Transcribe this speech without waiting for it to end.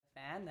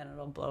fan, then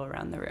it'll blow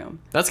around the room.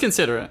 That's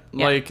considerate.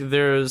 Yeah. Like,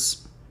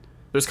 there's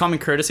common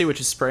courtesy, which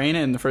is spraying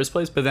it in the first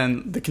place, but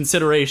then the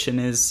consideration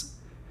is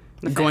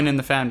going in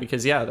the fan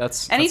because,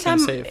 that's Anytime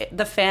that's gonna save.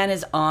 the fan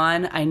is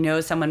on, I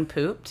know someone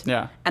pooped.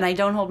 Yeah. And I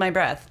don't hold my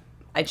breath.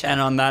 I check. And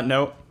on that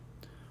note,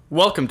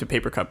 welcome to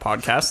Paper Cut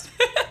Podcast.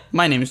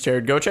 My name is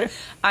Jared Goche.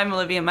 I'm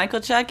Olivia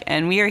Michaelchuk,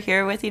 and we are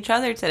here with each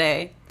other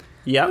today.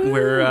 Yeah,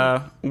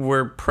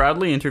 we're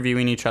proudly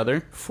interviewing each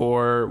other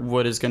for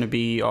what is going to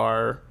be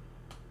our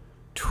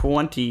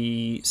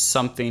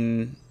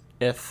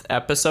 20-something-th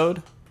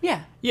episode.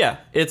 Yeah. Yeah,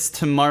 it's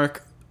to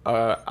mark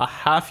a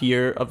half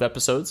year of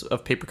episodes,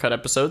 of Paper Cut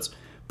episodes,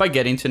 by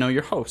getting to know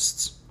your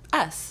hosts.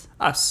 Us.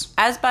 Us.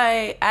 As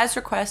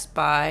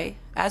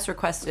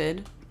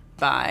requested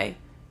by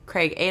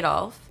Craig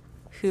Adolph,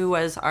 who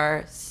was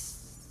our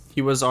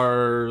He was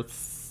our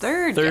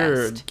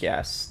third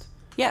guest.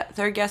 Yeah,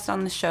 third guest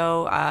on the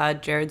show,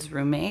 Jared's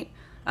roommate,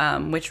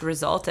 which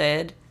was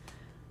a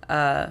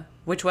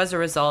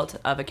result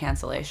of a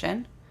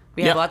cancellation.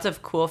 We have lots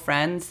of cool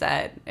friends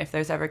that if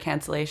there's ever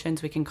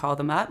cancellations, we can call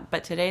them up.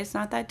 But today's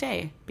not that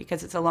day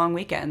because it's a long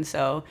weekend.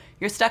 So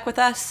you're stuck with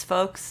us,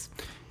 folks.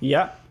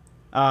 Yeah.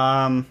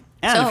 And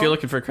if you're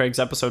looking for Craig's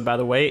episode, by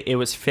the way, it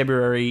was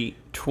February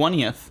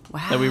 20th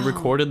that we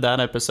recorded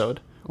that episode.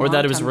 Or Long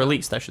that it was time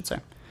released, I should say.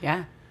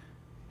 Yeah.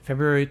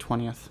 February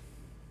 20th.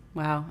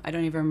 Wow. I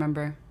don't even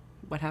remember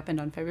what happened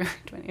on February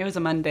 20th. It was a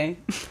Monday.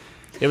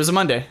 It was a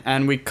Monday,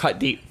 and we cut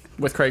deep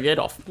with Craig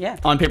Adolph. Yeah.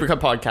 On Paper Cut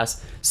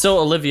Podcast. So,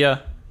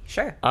 Olivia...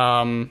 Sure.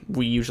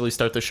 We usually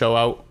start the show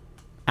out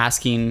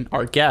asking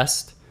our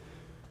guest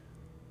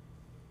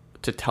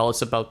to tell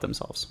us about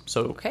themselves.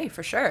 So Okay,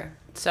 for sure.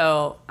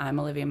 So I'm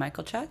Olivia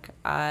Michaelchuk.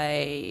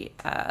 I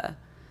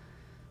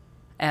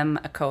am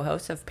a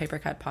co-host of Paper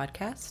Cut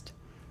Podcast.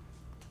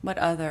 What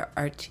other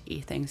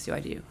arty things do I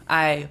do?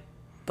 I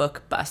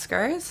book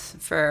buskers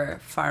for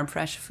Farm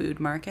Fresh Food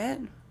Market,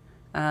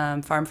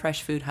 Farm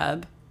Fresh Food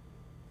Hub,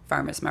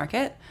 Farmers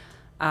Market.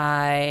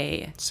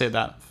 I say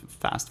that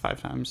fast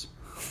 5 times.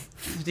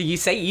 Do you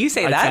say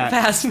that can't.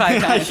 past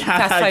 5 times? I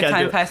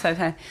Past 5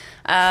 times.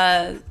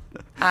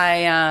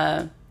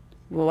 I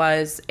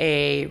was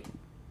a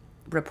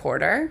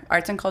reporter,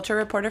 arts and culture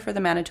reporter for the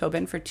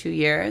Manitoban for 2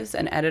 years,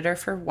 an editor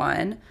for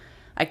 1.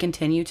 I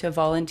continue to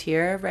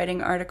volunteer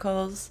writing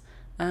articles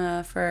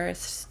for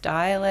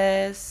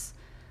Stylus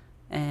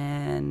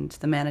and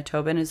the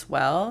Manitoban as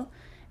well.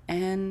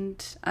 And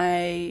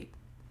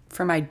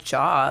for my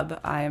job,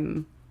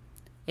 I'm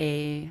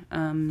a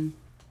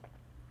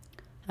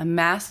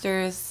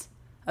master's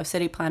of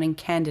city planning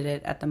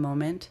candidate at the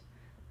moment.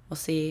 We'll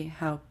see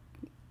how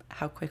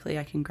quickly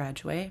I can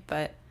graduate,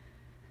 but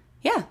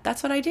yeah,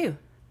 that's what I do.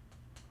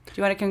 Do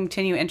you want to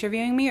continue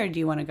interviewing me, or do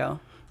you want to go?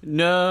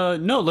 No,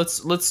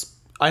 let's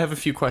I have a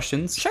few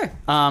questions. Sure.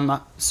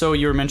 So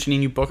you were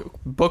mentioning you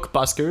book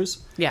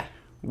buskers. Yeah.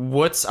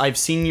 I've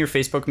seen your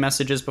Facebook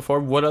messages before.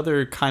 What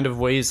other kind of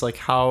ways, like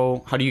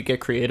how do you get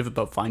creative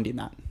about finding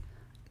that?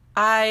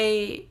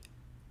 I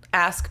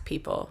ask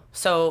people.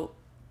 So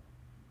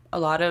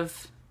I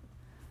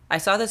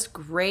saw this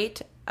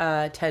great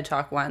TED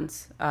Talk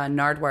once,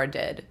 Nardwuar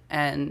did,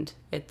 and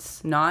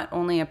it's not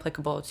only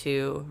applicable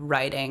to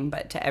writing,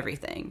 but to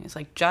everything. It's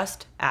like,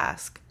 just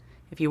ask.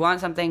 If you want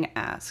something,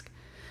 ask.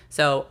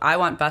 So I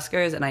want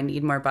buskers and I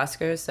need more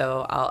buskers,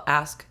 so I'll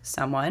ask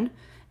someone,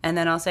 and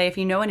then I'll say, if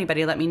you know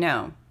anybody, let me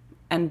know.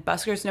 And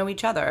buskers know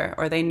each other,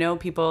 or they know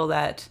people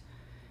that,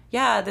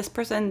 this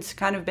person's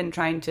kind of been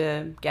trying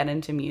to get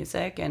into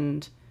music,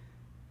 and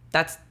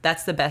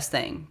that's the best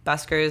thing.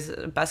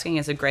 Busking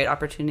is a great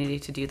opportunity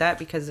to do that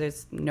because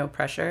there's no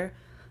pressure.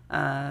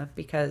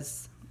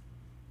 Because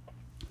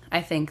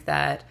I think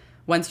that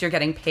once you're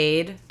getting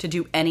paid to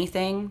do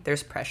anything,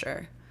 there's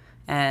pressure.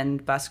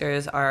 And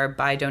buskers are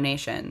by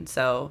donation.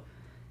 So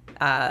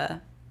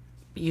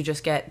you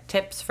just get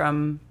tips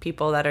from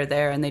people that are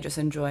there, and they just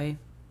enjoy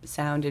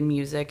sound and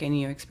music and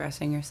you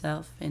expressing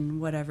yourself in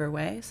whatever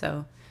way.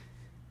 So,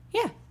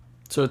 yeah.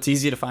 So it's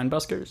easy to find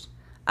buskers?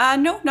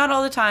 No, not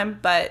all the time,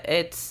 but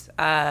it's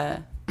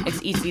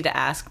easy to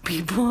ask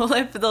people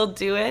if they'll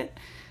do it,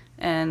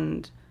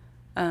 and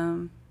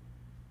and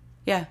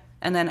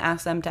then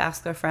ask them to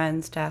ask their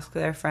friends to ask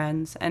their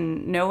friends,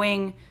 and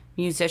knowing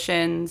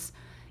musicians,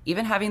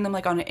 even having them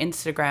like on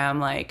Instagram,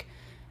 like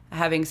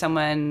having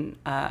someone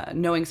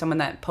knowing someone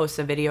that posts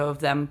a video of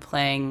them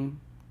playing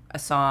a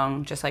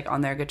song just like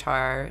on their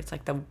guitar. It's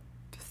like the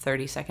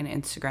 30-second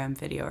Instagram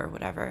video or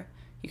whatever.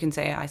 You can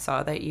say, I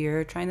saw that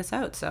you're trying this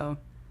out, so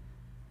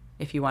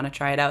if you want to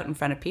try it out in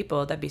front of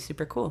people, that'd be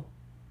super cool.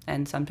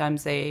 And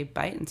sometimes they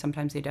bite and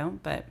sometimes they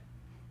don't, but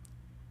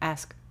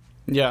ask.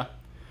 Yeah.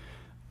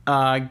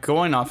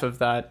 Going off of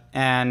that,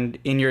 and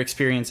in your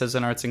experience as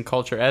an arts and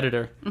culture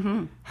editor,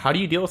 how do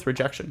you deal with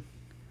rejection?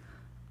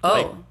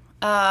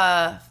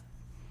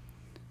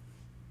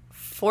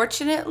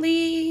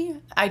 Fortunately,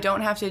 I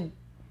don't have to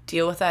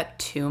deal with that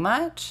too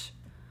much.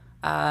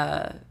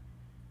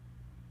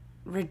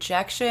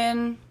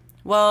 Rejection,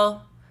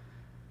 well,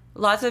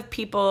 lots of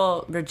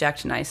people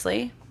reject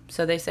nicely.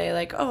 So they say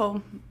like,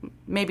 oh,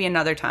 maybe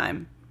another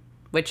time,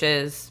 which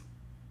is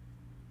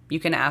you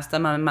can ask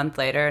them a month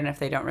later, and if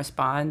they don't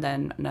respond,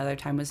 then another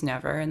time was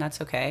never, and that's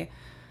okay.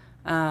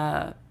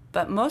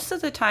 But most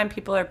of the time,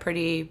 people are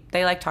they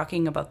like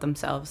talking about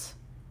themselves.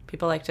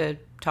 People like to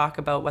talk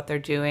about what they're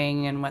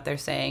doing and what they're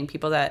saying.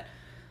 People that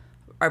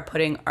are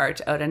putting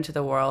art out into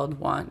the world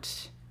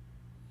want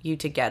you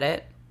to get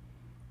it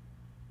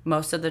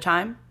most of the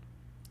time,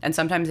 and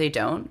sometimes they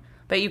don't.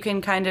 But you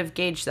can kind of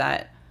gauge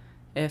that.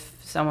 If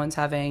someone's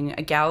having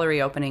a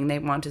gallery opening, they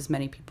want as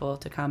many people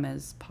to come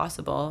as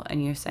possible,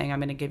 and you're saying, I'm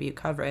going to give you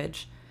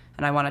coverage,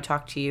 and I want to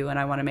talk to you, and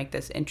I want to make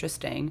this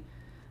interesting,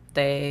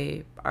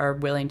 they are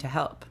willing to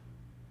help.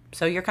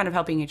 So you're kind of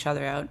helping each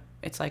other out.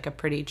 It's like a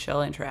pretty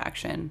chill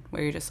interaction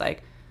where you're just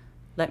like,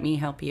 let me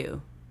help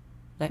you.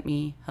 Let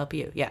me help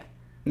you. Yeah.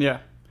 Yeah.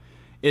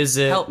 Is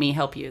it... Help me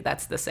help you.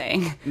 That's the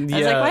saying. I was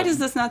like, why does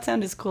this not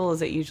sound as cool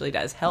as it usually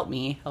does? Help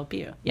me help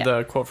you. Yeah.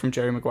 The quote from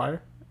Jerry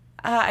Maguire?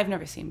 I've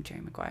never seen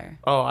Jerry Maguire.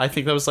 Oh, I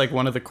think that was like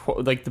one of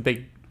the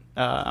big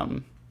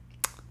Tom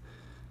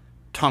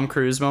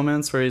Cruise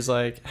moments where he's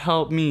like,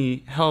 help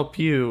me help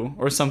you,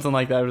 or something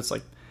like that. It's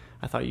like,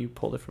 I thought you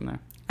pulled it from there.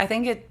 I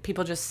think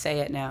people just say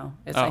it now.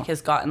 It's like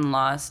has gotten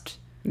lost.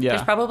 Yeah.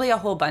 There's probably a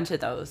whole bunch of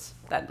those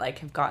that like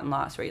have gotten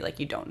lost where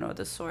you don't know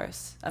the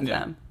source of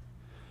them.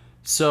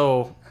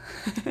 So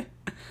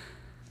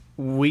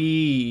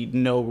we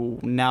know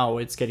now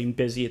it's getting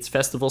busy. It's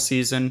festival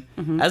season.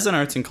 Mm-hmm. As an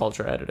arts and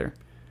culture editor,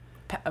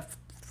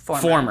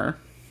 former.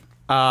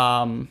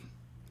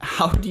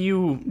 How do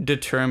you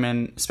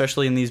determine,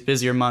 especially in these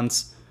busier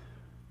months,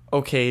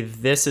 okay,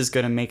 this is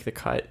going to make the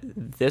cut,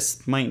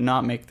 this might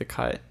not make the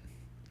cut?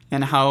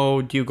 And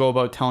how do you go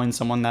about telling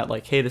someone that,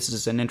 like, hey, this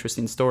is an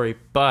interesting story,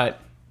 but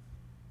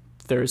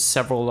there's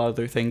several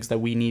other things that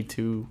we need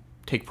to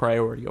take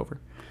priority over?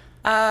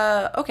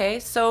 Okay,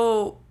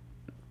 so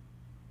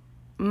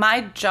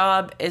my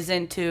job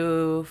isn't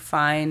to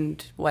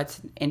find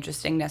what's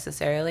interesting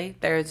necessarily.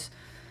 There's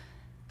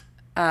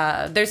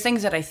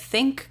things that I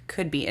think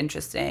could be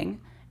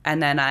interesting,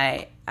 and then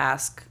I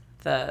ask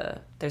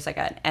there's like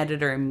an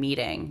editor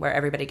meeting where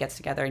everybody gets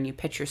together and you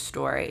pitch your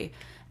story,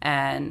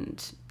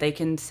 and they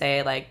can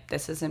say like,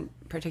 this isn't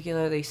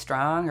particularly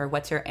strong, or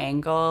what's your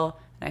angle?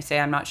 And I say,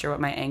 I'm not sure what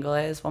my angle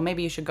is. Well,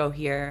 maybe you should go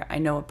here. I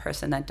know a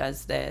person that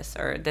does this,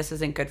 or this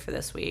isn't good for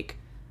this week.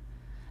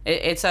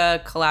 It's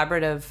a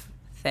collaborative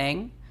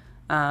thing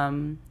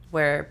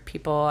where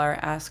people are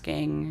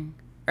asking,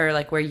 or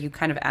like where you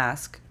kind of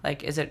ask,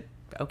 like, is it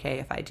okay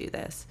if I do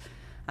this?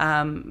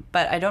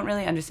 But I don't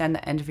really understand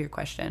the end of your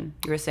question.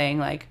 You were saying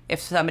like, if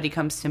somebody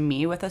comes to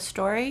me with a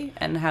story,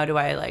 and how do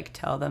I like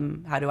tell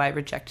them, how do I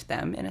reject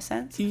them in a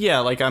sense? Yeah,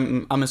 like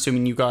I'm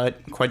assuming you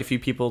got quite a few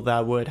people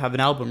that would have an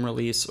album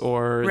release,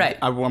 or right.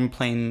 I'm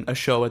playing a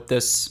show at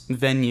this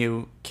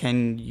venue.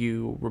 Can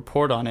you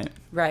report on it?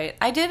 Right.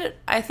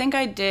 I think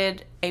I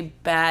did a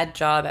bad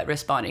job at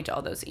responding to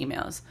all those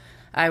emails.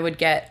 I would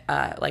get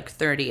like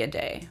 30 a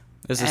day.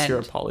 Is this your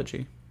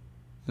apology?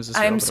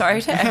 I'm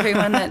sorry to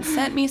everyone that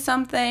sent me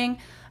something.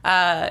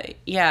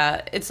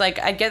 Yeah, it's like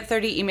I'd get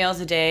 30 emails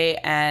a day,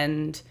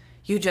 and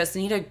you just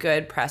need a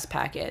good press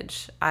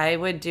package. I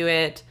would do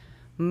it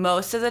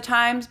most of the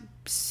time,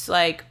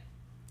 like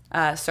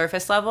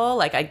surface level.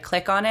 Like I'd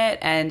click on it,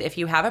 and if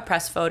you have a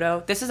press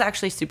photo, this is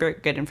actually super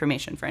good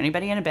information for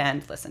anybody in a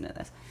band. Listen to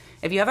this.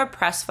 If you have a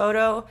press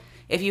photo,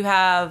 if you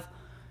have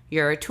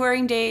your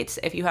touring dates,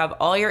 if you have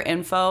all your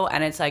info,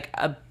 and it's like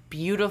a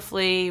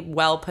beautifully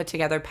well put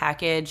together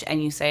package,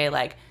 and you say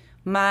like,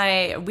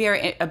 we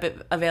are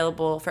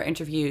available for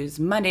interviews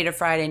Monday to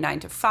Friday 9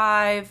 to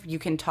 5. You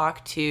can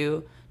talk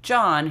to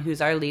John, who's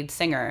our lead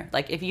singer.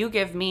 Like, if you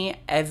give me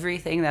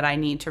everything that I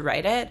need to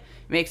write it,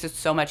 it makes it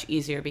so much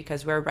easier,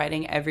 because we're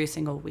writing every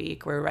single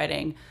week. We're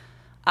writing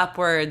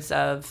upwards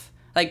of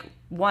like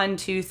 1,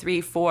 2,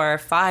 3, 4,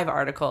 5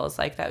 articles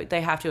like that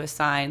they have to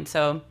assign.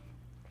 So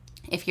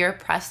if your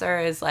presser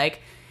is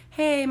like,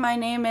 hey, my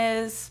name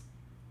is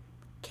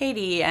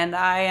Katie, and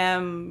I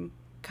am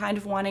kind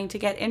of wanting to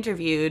get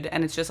interviewed,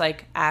 and it's just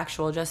like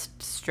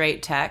just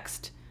straight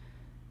text,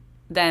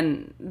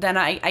 then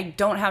I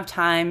don't have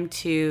time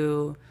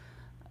to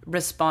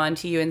respond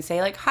to you and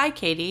say like, hi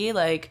Katie,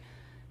 like,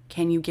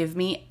 can you give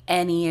me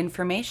any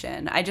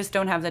information? I just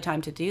don't have the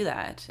time to do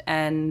that.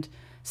 And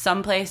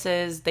some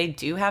places they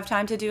do have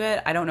time to do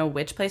it. I don't know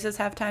which places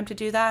have time to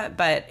do that,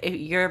 but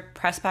your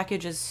press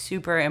package is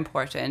super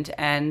important,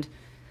 and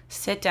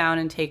sit down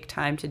and take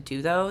time to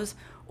do those.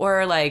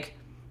 Or like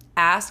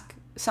ask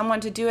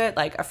someone to do it.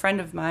 Like a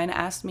friend of mine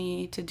asked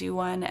me to do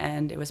one,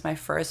 and it was my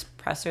first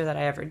presser that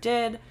I ever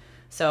did.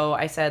 So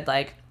I said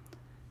like,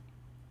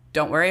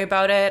 don't worry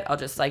about it. I'll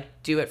just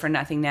like do it for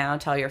nothing now.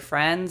 Tell your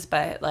friends.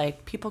 But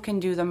like people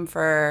can do them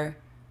for,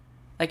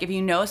 like if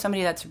you know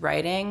somebody that's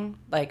writing,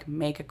 like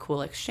make a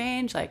cool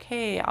exchange. Like,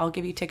 hey, I'll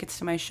give you tickets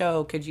to my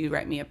show. Could you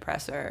write me a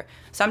presser?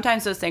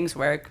 Sometimes those things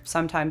work.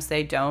 Sometimes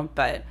they don't.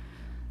 But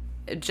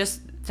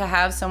just to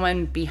have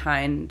someone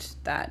behind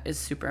that is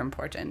super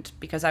important,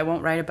 because I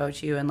won't write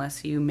about you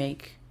unless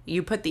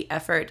you put the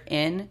effort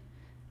in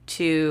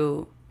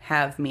to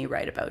have me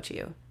write about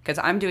you. because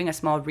I'm doing a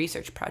small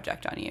research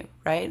project on you,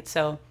 right?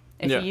 So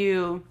if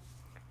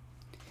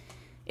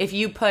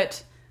you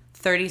put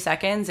 30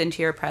 seconds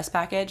into your press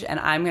package and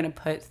I'm going to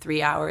put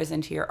 3 hours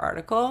into your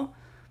article,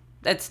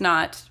 that's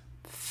not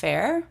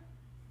fair,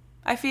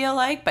 I feel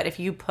like. But if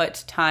you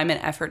put time and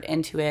effort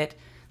into it,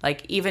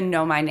 like even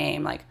know my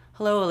name, like,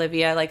 hello,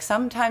 Olivia, like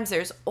sometimes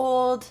there's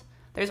old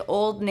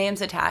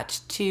names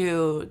attached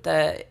to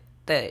the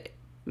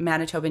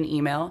Manitoban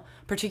email,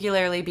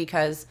 particularly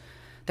because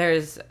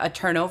there's a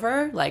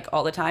turnover like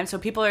all the time. So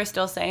people are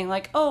still saying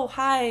like, oh,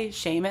 hi,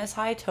 Seamus,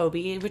 hi,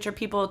 Toby, which are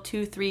people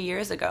 2-3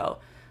 years ago.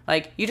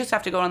 Like, you just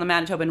have to go on the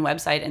Manitoban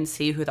website and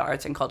see who the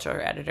arts and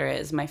culture editor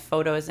is. My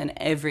photo is in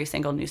every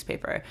single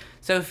newspaper.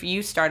 So if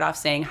you start off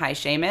saying, hi,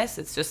 Seamus,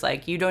 it's just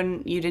like you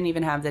didn't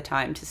even have the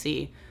time to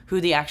see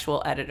who the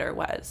actual editor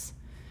was.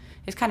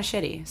 It's kind of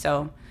shitty.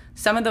 So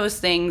some of those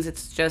things,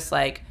 it's just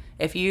like,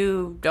 if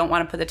you don't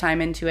want to put the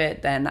time into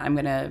it, then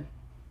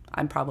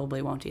I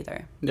probably won't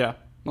either. Yeah.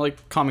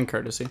 Like common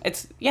courtesy.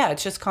 It's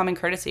just common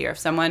courtesy. Or if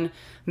someone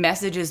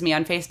messages me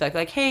on Facebook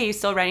like, hey, you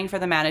still writing for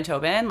the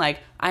Manitoban? Like,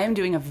 I am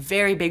doing a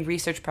very big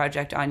research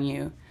project on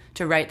you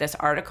to write this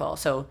article.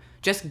 So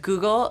just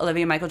Google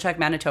Olivia Michalchuk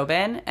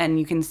Manitoban and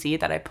you can see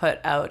that I put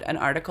out an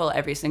article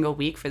every single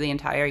week for the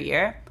entire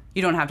year.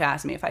 You don't have to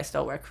ask me if I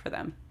still work for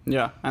them.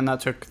 Yeah, and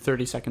that took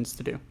 30 seconds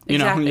to do.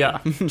 Exactly. Yeah.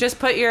 just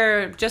put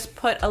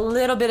a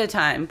little bit of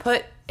time.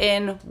 Put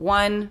in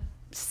 1/6,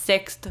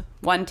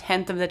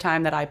 1/10 of the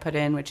time that I put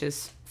in, which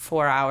is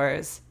 4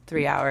 hours,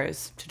 3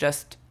 hours, to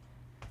just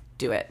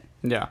do it.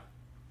 Yeah.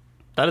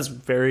 That is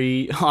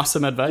very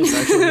awesome advice,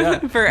 actually. Yeah.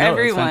 For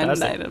everyone,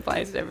 that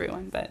applies to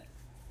everyone. But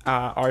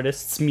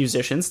artists,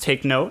 musicians,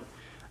 take note.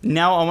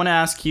 Now I want to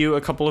ask you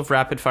a couple of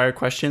rapid fire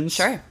questions.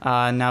 Sure.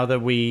 Now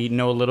that we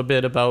know a little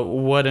bit about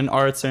what an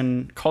arts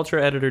and culture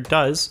editor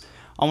does,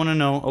 I want to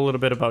know a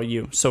little bit about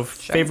you. So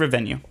favorite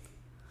venue?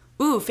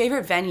 Ooh,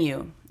 favorite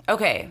venue.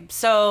 Okay,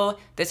 so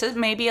this is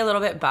maybe a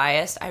little bit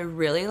biased. I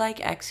really like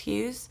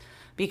XQs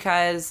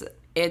because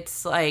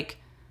it's like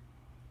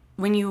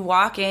when you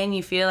walk in,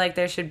 you feel like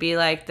there should be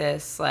like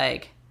this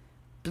like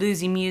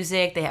bluesy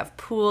music. They have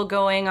pool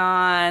going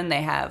on.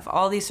 They have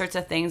all these sorts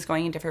of things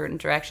going in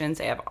different directions.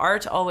 They have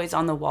art always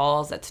on the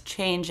walls that's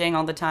changing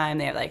all the time.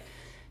 They have like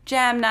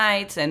jam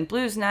nights and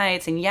blues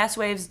nights and Yes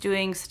Waves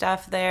doing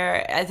stuff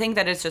there. I think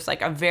that it's just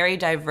like a very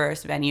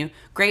diverse venue.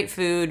 Great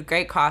food,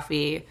 great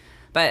coffee.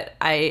 But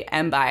I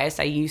am biased.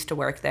 I used to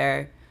work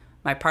there.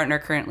 My partner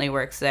currently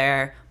works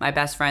there. My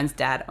best friend's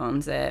dad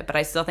owns it. But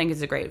I still think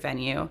it's a great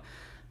venue.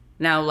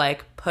 Now,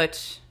 like,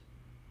 if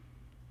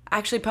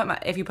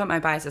you put my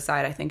bias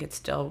aside, I think it's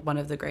still one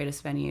of the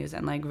greatest venues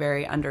and, like,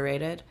 very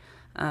underrated.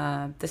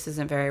 This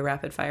isn't very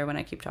rapid fire when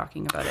I keep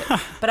talking about it.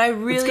 But I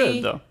really...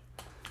 It's good, though.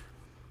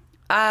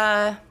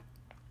 I'm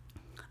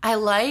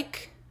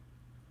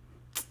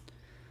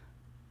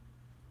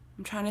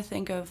trying to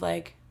think of,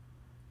 like,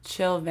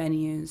 chill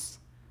venues.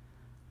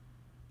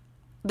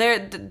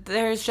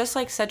 There's just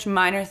like such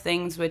minor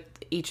things with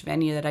each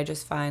venue that I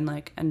just find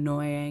like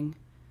annoying,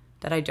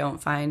 that I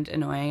don't find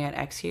annoying at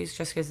XQ's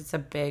just because it's a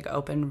big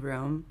open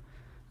room.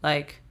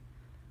 Like,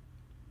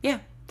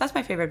 yeah, that's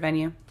my favorite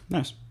venue.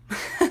 Nice.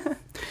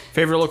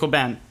 Favorite local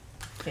band?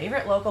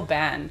 Favorite local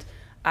band?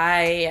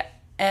 I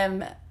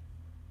am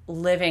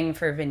living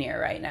for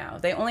Veneer right now.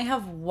 They only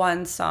have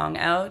one song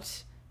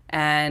out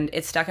and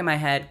it's stuck in my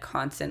head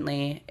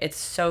constantly. It's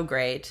so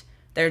great.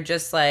 They're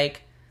just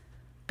like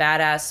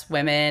badass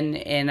women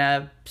in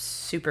a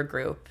super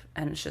group,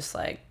 and it's just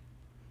like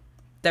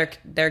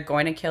they're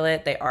going to kill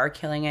it. They are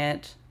killing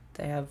it.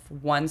 They have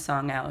one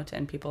song out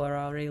and people are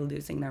already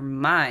losing their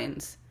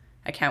minds.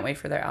 I can't wait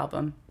for their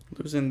album.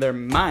 Losing their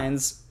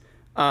minds.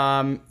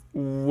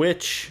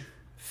 Which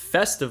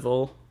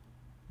festival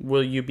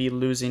will you be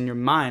losing your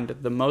mind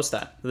the most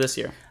at this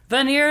year?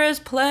 Veneer is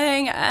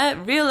playing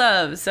at Real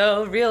Love.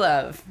 So Real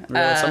Love.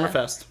 Real Love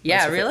Summerfest.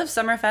 Yeah, Real Love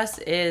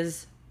Summerfest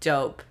is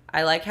dope.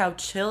 I like how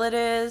chill it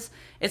is.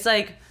 It's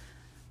like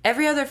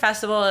every other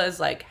festival is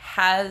like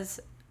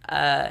has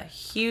a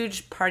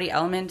huge party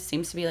element.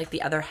 Seems to be like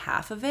the other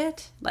half of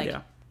it. Like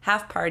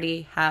half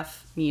party,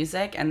 half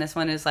music. And this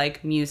one is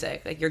like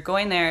music. Like you're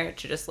going there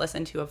to just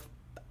listen to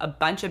a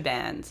bunch of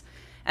bands.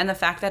 And the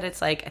fact that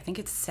it's like, I think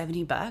it's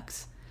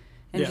 $70.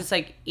 And just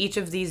like each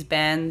of these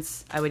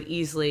bands, I would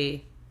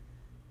easily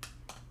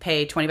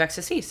pay $20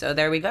 to see. So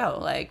there we go.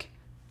 Like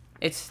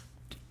it's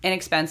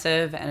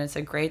inexpensive and it's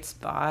a great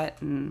spot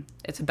and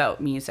it's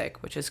about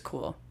music, which is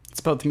cool. It's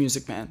about the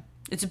music, man.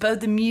 It's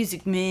about the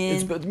music, man.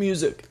 It's about the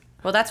music.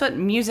 Well, that's what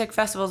music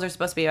festivals are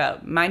supposed to be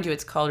about. Mind you,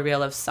 it's called Real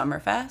Love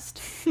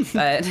Summerfest,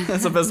 but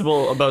it's a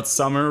festival about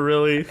summer,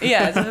 really.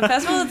 Yeah, it's a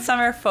festival that's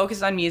summer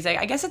focused on music.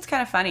 I guess it's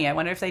kind of funny. I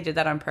wonder if they did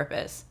that on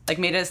purpose, like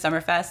made it a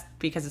Summerfest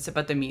because it's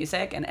about the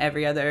music, and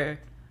every other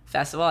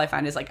festival I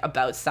find is like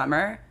about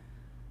summer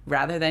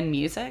rather than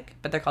music,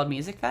 but they're called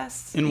music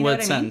fests. In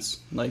what sense?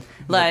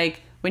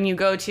 Like when you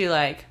go to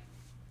like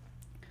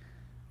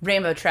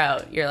Rainbow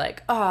Trout, you're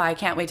like, oh, I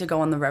can't wait to go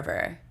on the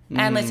river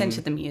and listen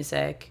to the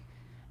music.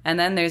 And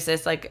then there's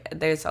this like,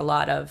 there's a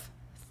lot of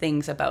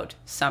things about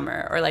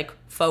summer or like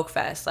folk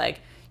fest.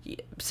 Like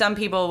some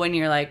people, when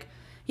you're like,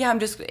 yeah,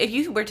 if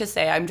you were to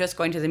say I'm just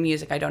going to the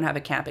music, I don't have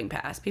a camping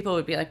pass, people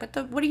would be like,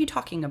 what are you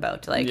talking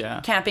about? Like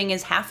camping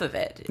is half of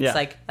it. It's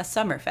like a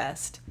summer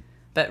fest.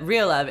 But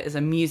Real Love is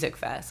a music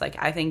fest. Like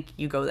I think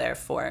you go there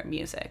for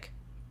music.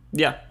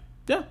 Yeah.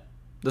 Yeah.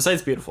 The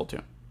site's beautiful too.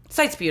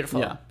 Site's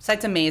beautiful. Yeah.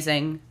 Site's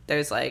amazing.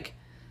 There's like,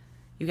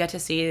 you get to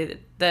see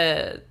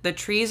the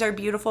trees are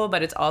beautiful,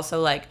 but it's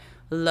also like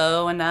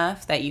low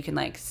enough that you can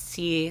like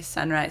see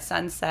sunrise,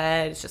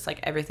 sunset. It's just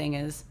like everything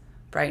is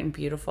bright and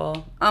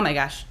beautiful. Oh my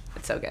gosh,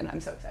 it's so good. I'm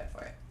so excited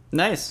for it.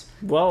 Nice.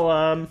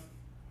 Well,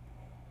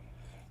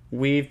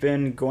 we've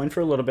been going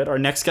for a little bit. Our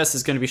next guest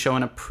is going to be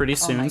showing up pretty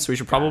soon, so we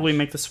should probably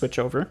make the switch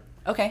over.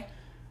 Okay.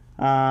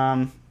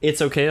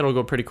 It's okay. It'll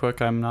go pretty quick.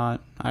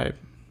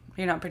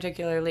 You're not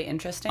particularly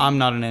interesting? I'm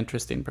not an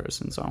interesting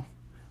person, so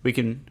we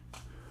can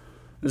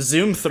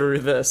zoom through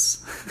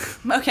this.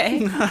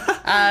 Okay.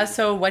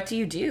 So what do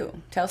you do?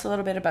 Tell us a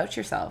little bit about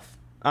yourself.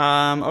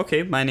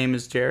 Okay, my name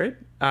is Jared.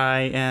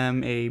 I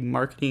am a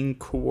marketing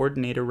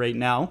coordinator right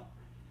now.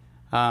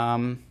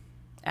 At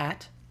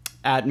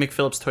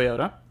McPhillips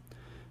Toyota.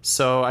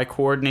 So I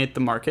coordinate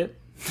the market.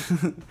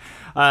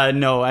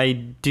 No, I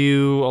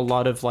do a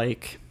lot of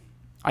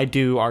I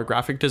do our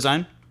graphic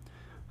design.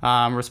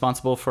 I'm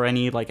responsible for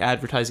any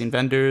advertising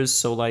vendors.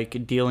 So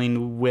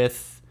dealing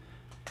with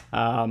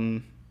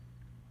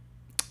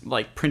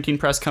printing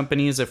press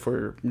companies if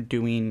we're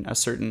doing a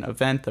certain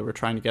event that we're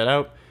trying to get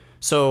out.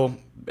 So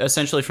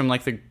essentially from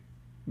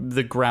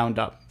the ground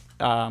up,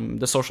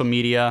 the social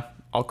media,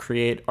 I'll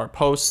create our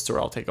posts or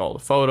I'll take all the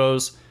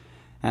photos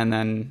and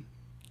then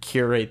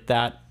curate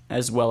that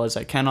as well as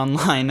I can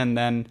online, and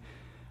then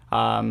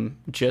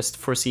just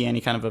foresee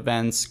any kind of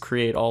events,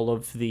 create all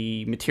of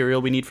the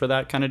material we need for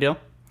that kind of deal.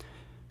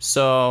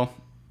 So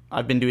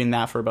I've been doing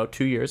that for about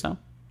 2 years now.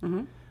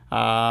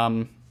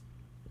 Mm-hmm.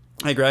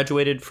 I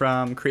graduated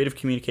from creative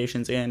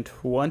communications in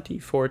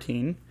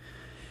 2014,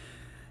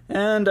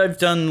 and I've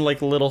done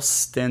little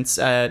stints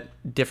at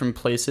different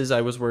places. I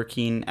was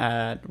working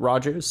at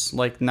Rogers,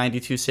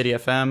 92 City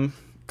FM,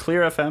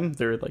 Clear FM.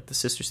 They're the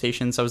sister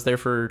stations. I was there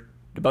for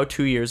about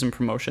 2 years in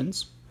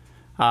promotions,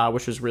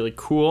 which was really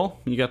cool.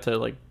 You got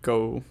to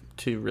go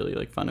to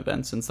really fun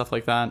events and stuff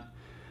like that.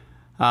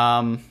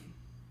 And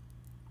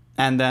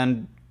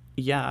then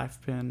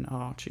I've been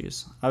I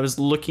was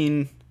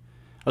looking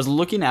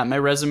at my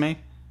resume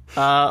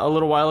a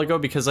little while ago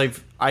because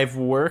I've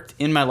worked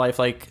in my life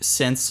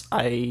since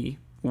I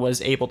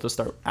was able to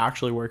start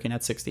actually working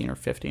at 16 or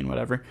 15,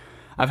 whatever.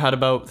 I've had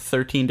about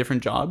 13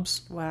 different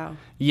jobs. Wow.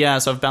 Yeah,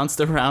 so I've bounced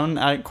around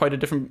at quite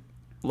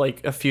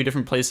a few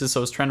different places, so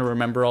I was trying to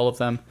remember all of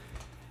them.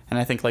 And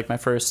I think my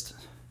first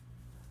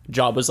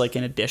job was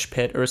in a dish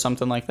pit or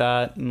something like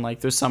that, and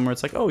there's some where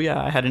it's oh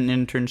yeah, I had an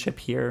internship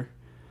here.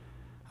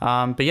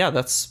 But yeah,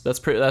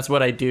 that's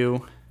what I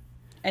do.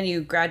 And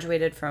you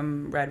graduated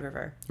from Red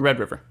River? Red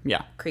River,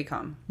 yeah.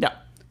 CreComm. Yeah.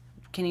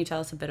 Can you tell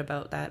us a bit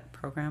about that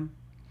program?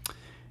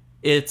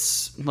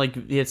 It's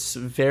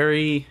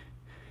very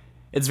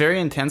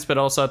intense, but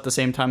also at the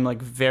same time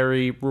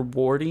very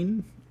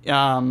rewarding.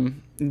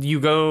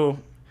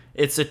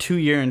 It's a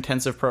 2-year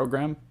intensive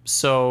program,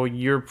 so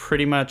you're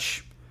pretty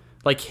much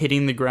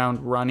hitting the ground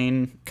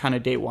running kind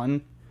of day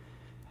one.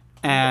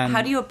 And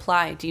how do you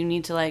apply? Do you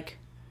need to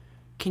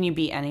can you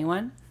be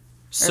anyone? Or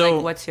so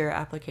what's your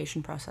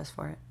application process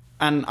for it?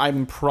 And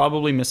I'm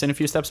probably missing a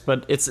few steps,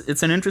 but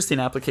it's an interesting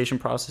application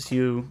process.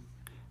 You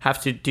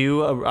have to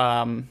do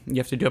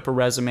up a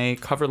resume,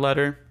 cover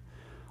letter,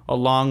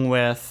 along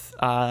with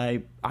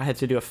I had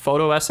to do a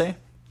photo essay.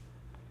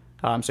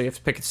 So you have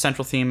to pick a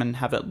central theme and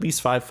have at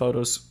least 5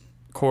 photos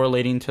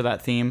correlating to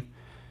that theme.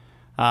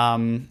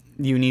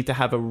 You need to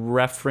have a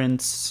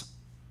reference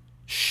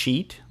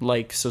sheet,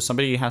 so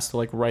somebody has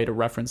to write a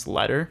reference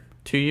letter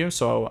to you.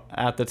 So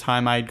at the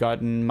time I'd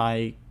gotten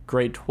my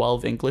grade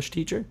 12 English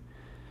teacher,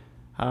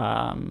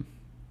 Monsieur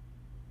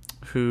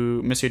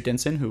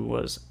Dinson, who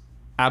was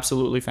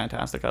absolutely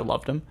fantastic. I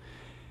loved him.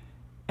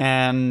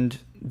 And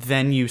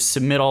then you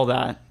submit all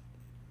that.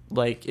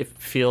 It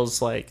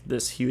feels like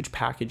this huge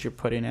package you're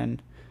putting in.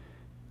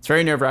 It's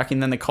very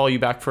nerve-wracking. Then they call you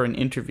back for an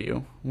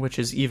interview, which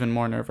is even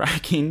more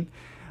nerve-wracking.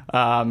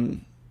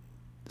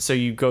 So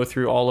you go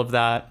through all of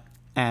that,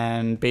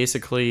 and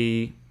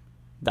basically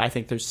I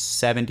think there's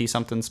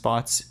 70-something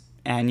spots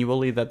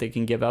annually that they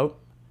can give out.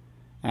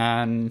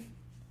 And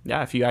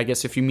yeah,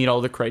 if you meet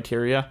all the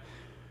criteria,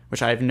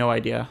 which I have no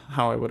idea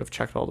how I would have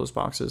checked all those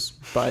boxes,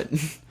 but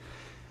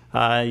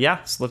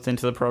slipped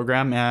into the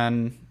program.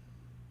 And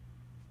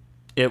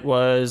it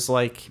was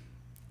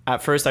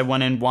at first I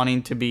went in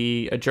wanting to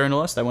be a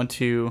journalist.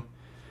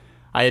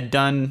 I had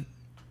done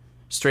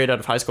straight out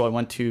of high school. I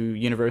went to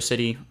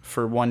university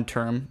for 1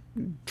 term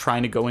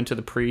trying to go into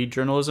the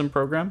pre-journalism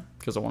program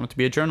because I wanted to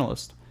be a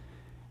journalist.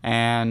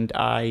 And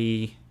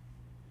I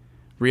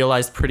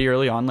realized pretty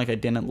early on I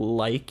didn't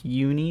like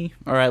uni,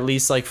 or at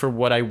least for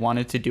what I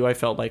wanted to do. I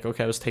felt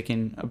I was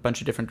taking a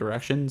bunch of different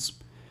directions.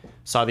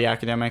 Saw the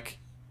academic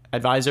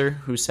advisor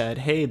who said,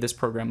 hey, this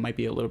program might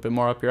be a little bit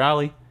more up your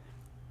alley.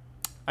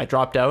 I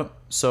dropped out,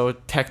 so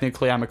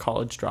technically I'm a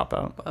college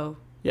dropout. Oh.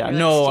 Yeah, You're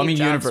no, like I mean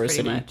Steve Jobs,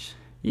 university. pretty much.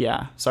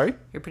 Yeah, sorry?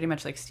 You're pretty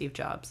much like Steve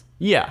Jobs.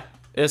 Yeah,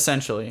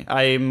 essentially.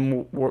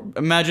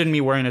 Imagine me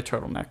wearing a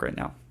turtleneck right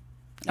now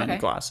and Okay.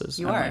 glasses.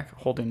 You and, are. like,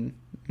 holding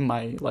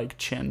my like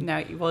chin.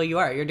 Now, well, you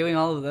are. You're doing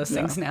all of those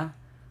things now.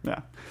 Yeah.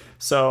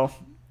 So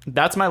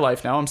that's my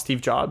life now. I'm Steve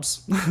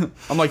Jobs.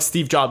 I'm like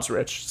Steve Jobs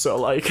rich. So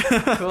like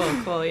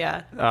Cool,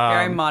 yeah.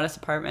 Very modest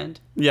apartment.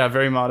 yeah,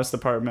 very modest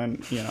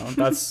apartment. You know,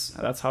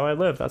 that's how I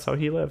live. That's how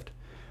he lived.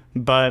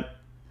 But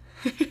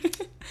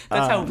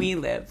That's how we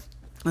live.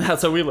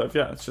 that's how we live.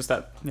 Yeah, it's just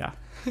that. Yeah,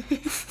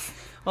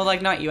 Well,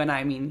 like not you and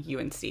I mean you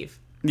and Steve.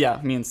 yeah,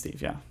 me and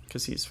Steve. Yeah,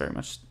 because he's very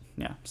much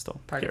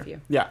still Part here. of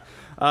you. Yeah.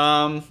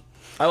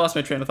 I lost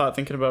my train of thought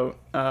thinking about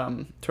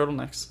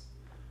turtlenecks.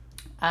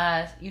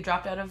 You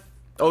dropped out of.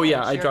 Oh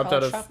yeah, college. I dropped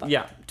out of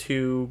Dropout.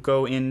 to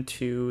go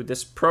into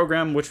this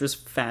program, which was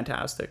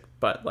fantastic,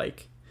 but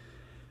like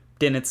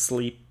didn't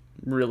sleep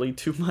really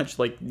too much.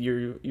 Like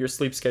your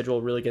sleep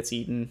schedule really gets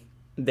eaten.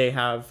 They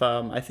have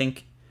I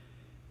think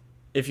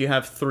if you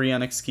have 3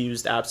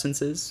 unexcused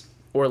absences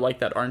or like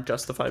that aren't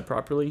justified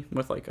properly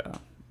with like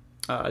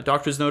a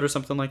doctor's note or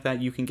something like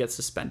that, you can get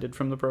suspended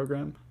from the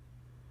program.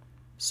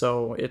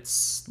 So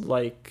it's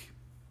like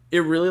it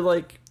really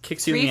like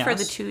kicks you in 3 the for ass.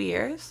 the 2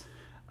 years.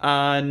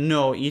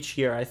 No, each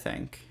year I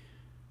think.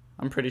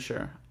 I'm pretty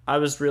sure. I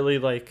was really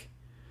like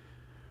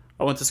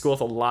I went to school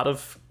with a lot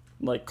of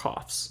like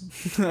coughs.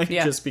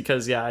 Yeah. Just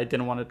because I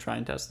didn't want to try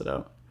and test it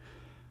out.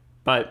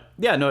 But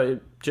yeah, no,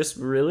 it just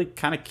really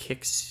kind of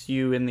kicks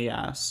you in the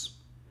ass.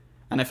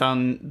 And I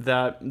found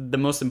that the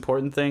most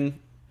important thing,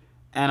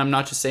 and I'm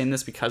not just saying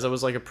this because I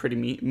was like a pretty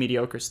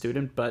mediocre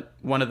student, but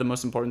one of the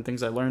most important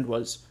things I learned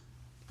was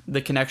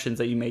the connections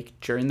that you make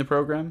during the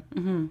program.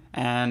 Mm-hmm.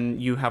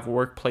 And you have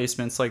work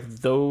placements, like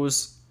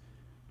those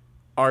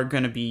are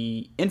going to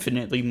be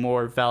infinitely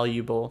more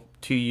valuable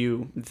to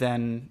you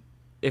than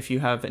if you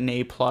have an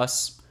A+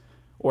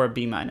 or a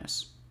B-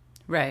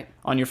 Right.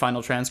 on your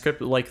final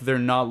transcript. Like they're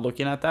not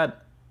looking at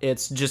that.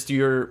 It's just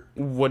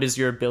what is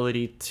your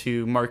ability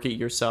to market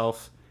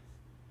yourself.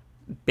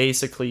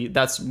 Basically,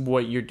 that's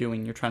what you're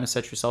doing. You're trying to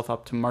set yourself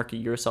up to market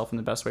yourself in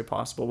the best way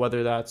possible,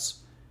 whether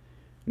that's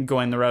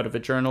going the route of a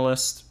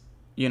journalist,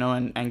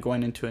 and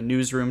going into a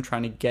newsroom,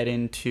 trying to get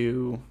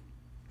into,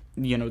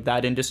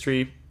 that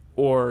industry,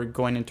 or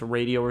going into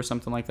radio or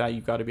something like that.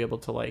 You've got to be able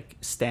to like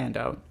stand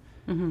out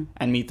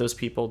and meet those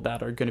people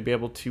that are going to be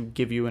able to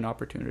give you an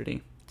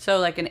opportunity. So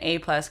like an A+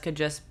 could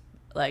just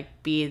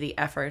like be the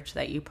effort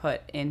that you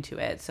put into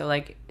it. So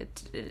like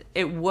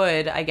it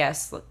would, I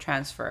guess,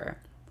 transfer.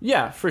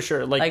 Yeah, for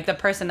sure. Like the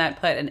person that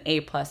put an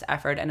A+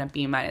 effort and a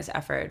B-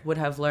 effort would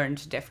have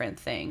learned different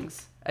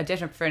things, a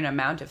different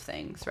amount of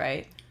things,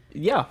 right?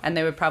 Yeah. And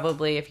they would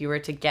probably, if you were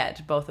to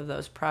get both of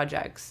those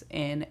projects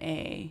in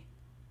a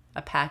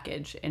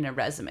package in a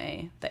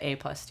resume, the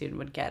A+ student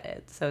would get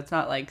it. So it's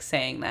not like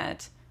saying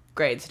that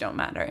grades don't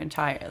matter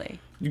entirely.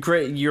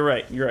 Great, you're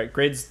right.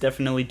 Grades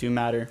definitely do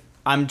matter.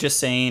 I'm just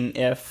saying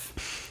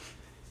if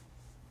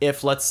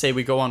let's say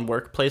we go on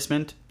work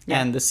placement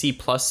and the C+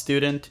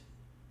 student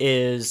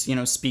is,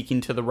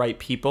 speaking to the right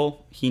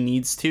people he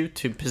needs to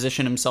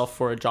position himself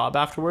for a job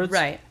afterwards.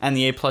 Right. And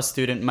the A+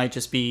 student might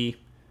just be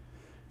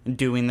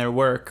doing their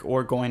work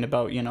or going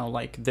about,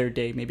 like their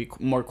day maybe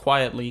more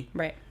quietly.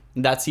 Right.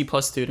 That C+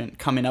 student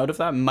coming out of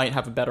that might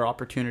have a better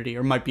opportunity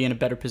or might be in a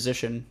better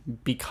position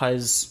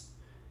because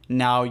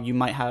now you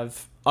might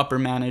have upper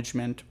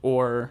management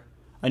or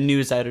a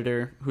news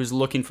editor who's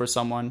looking for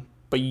someone,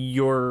 but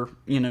you were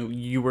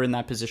in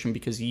that position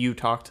because you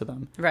talked to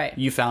them. Right.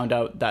 You found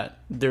out that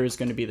there is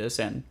going to be this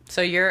in.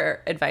 So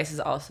your advice is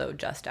also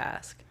just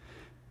ask.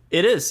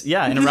 It is,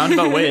 yeah. In a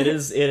roundabout way, it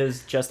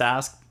is just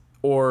ask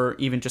or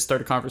even just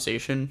start a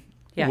conversation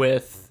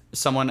with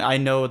someone. I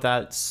know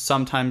that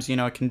sometimes,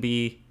 it can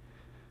be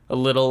a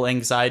little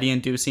anxiety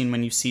inducing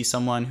when you see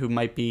someone who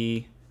might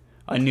be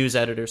a news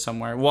editor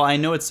somewhere. Well, I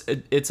know it's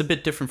a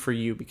bit different for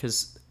you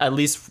because at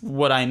least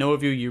what I know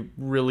of you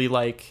really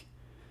like,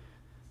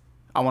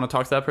 I want to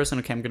talk to that person.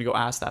 Okay, I'm going to go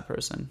ask that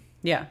person.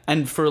 Yeah.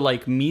 And for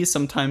like me,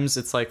 sometimes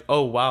it's like,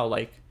 oh, wow,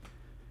 like,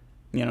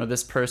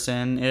 this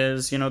person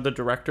is, the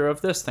director of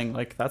this thing.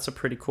 Like, that's a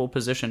pretty cool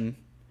position.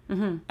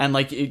 Mm-hmm. And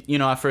like,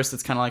 at first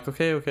it's kind of like,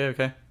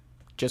 okay.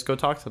 Just go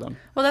talk to them.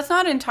 Well, that's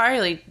not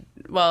entirely,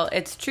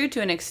 it's true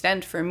to an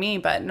extent for me,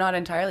 but not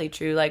entirely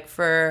true. Like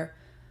for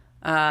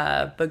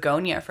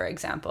Begonia, for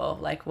example,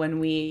 like when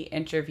we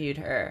interviewed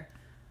her,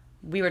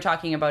 we were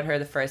talking about her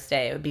the first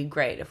day. It would be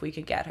great if we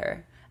could get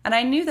her. And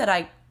I knew that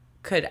I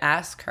could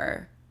ask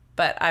her,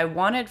 but I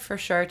wanted for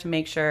sure to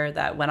make sure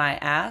that when I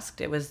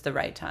asked, it was the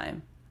right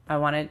time. I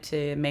wanted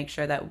to make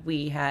sure that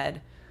we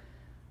had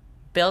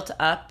built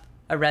up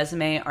a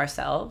resume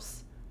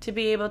ourselves to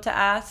be able to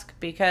ask,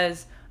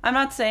 because I'm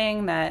not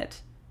saying that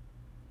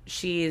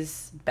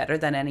she's better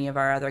than any of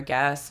our other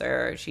guests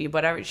or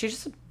whatever. She's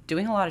just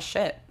doing a lot of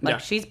shit.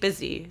 Like, she's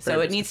busy, so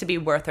it needs to be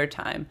worth her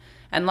time.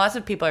 And lots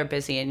of people are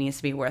busy. It needs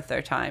to be worth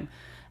their time.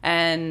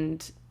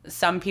 And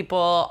some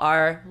people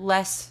are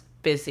less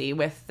busy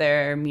with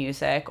their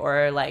music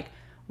or like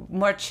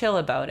more chill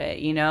about it,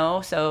 you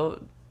know?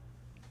 So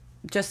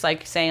just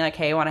like saying like,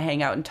 hey, I want to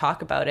hang out and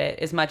talk about it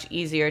is much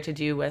easier to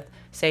do with,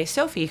 say,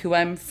 Sophie, who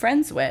I'm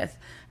friends with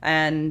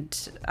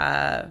and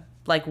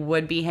like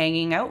would be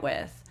hanging out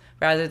with,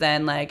 rather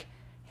than like,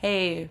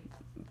 hey,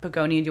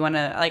 Begonia, do you want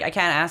to, like, I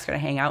can't ask her to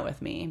hang out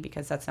with me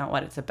because that's not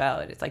what it's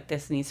about. It's like,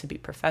 this needs to be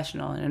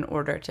professional. And in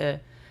order to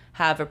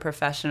have a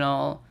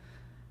professional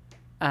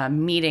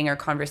meeting or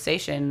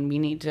conversation, we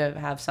need to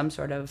have some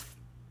sort of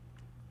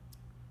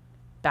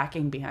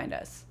backing behind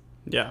us.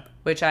 Yeah.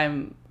 Which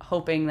I'm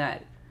hoping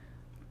that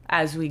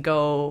as we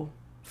go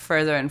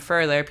further and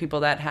further,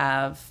 people that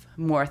have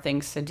more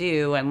things to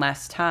do and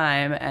less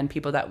time and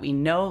people that we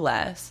know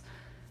less,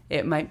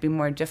 it might be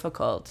more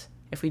difficult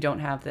if we don't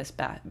have this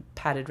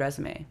padded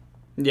resume.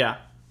 Yeah.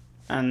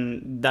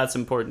 And that's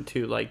important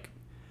too. Like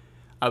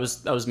I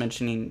was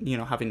mentioning, you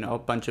know, having a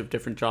bunch of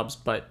different jobs,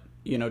 but,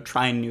 you know,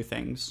 trying new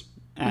things.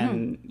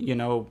 And, you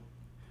know,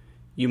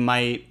 you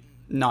might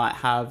not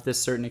have this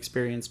certain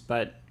experience,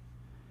 but,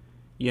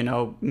 you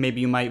know,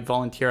 maybe you might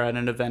volunteer at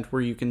an event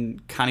where you can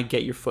kind of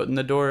get your foot in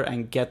the door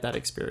and get that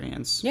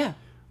experience. Yeah.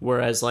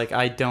 Whereas, like,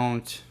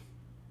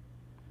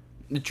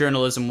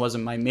 journalism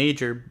wasn't my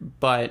major,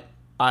 but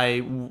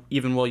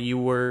even while you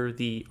were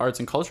the arts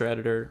and culture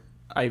editor,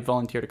 I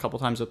volunteered a couple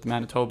times with the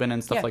Manitoban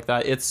and stuff like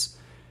that. It's,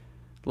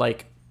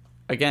 like,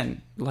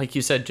 again, like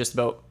you said, just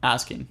about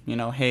asking, you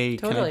know, hey,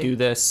 Can I do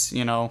this,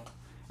 you know?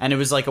 And it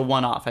was like a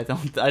one-off. I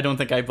don't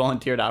think I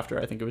volunteered after.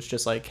 I think it was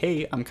just like,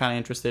 hey, I'm kind of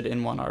interested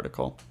in one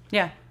article.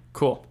 Yeah.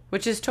 Cool.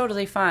 Which is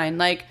totally fine.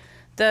 Like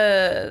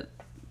I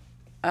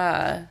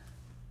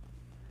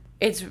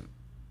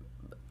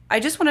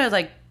just want to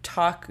like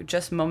talk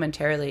just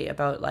momentarily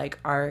about like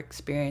our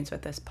experience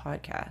with this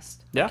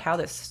podcast. Yeah. Like how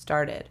this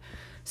started.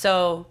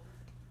 So,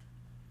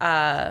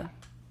 how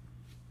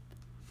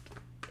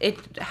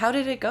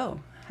did it go?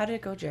 How did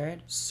it go,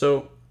 Jared?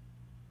 So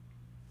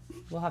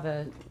we'll have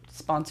a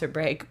sponsor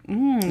break.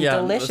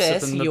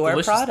 Delicious. Your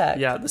delicious product.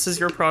 Yeah, this is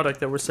your product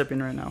that we're sipping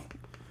right now.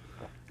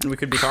 And we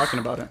could be talking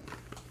about it.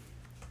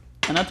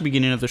 And at the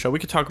beginning of the show, we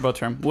could talk about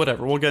term.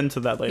 Whatever. We'll get into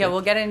that later. Yeah,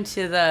 we'll get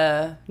into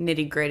the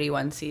nitty-gritty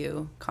once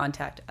you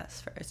contact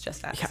us first.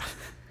 Just that. Yeah.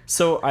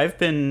 So I've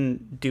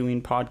been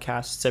doing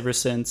podcasts ever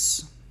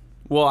since...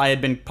 Well, I had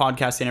been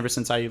podcasting ever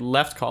since I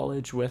left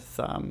college with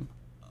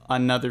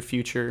another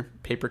future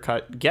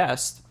Papercut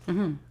guest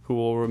who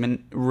will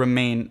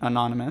remain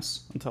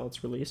anonymous until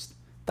it's released.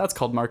 That's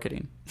called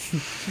marketing.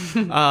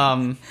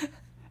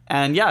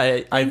 And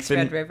yeah, Thanks,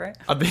 Red River.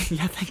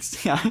 Yeah,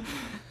 thanks. Yeah,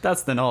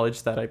 that's the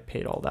knowledge that I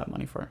paid all that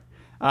money for.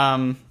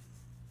 I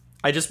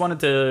just wanted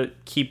to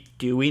keep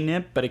doing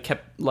it, but it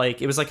kept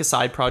like, it was like a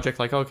side project.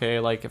 Like, okay,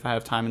 like if I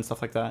have time and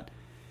stuff like that.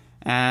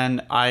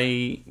 And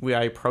I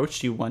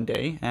approached you one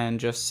day and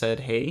just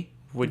said, hey,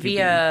 would you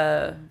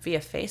via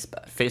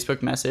Facebook.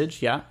 Facebook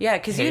message, yeah. Yeah,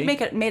 because hey, you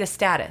had made a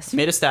status.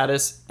 Made a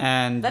status,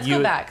 and let's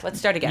go back. Let's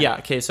start again. Yeah,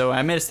 okay, so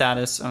I made a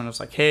status, and I was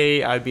like,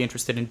 hey, I'd be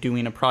interested in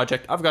doing a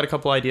project. I've got a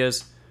couple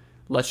ideas.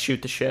 Let's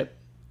shoot the shit.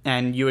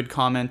 And you had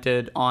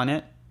commented on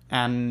it,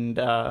 and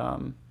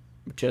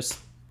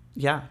just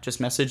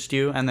messaged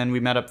you, and then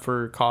we met up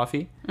for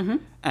coffee. Mm-hmm.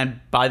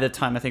 And by the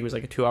time, I think it was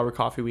like a 2-hour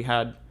coffee, we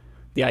had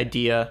the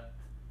idea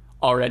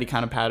already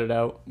kind of padded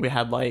out. We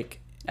had like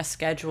a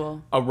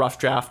schedule, a rough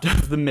draft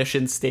of the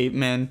mission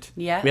statement.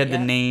 Yeah, we had the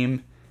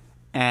name,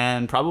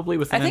 and probably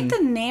within... I think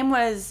the name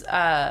was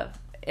a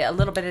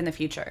little bit in the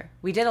future.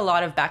 We did a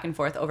lot of back and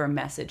forth over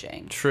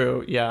messaging.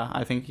 True. Yeah,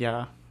 I think,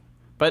 yeah.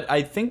 But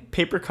I think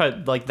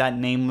Papercut, like that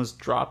name was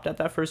dropped at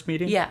that first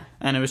meeting. Yeah.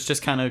 And it was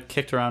just kind of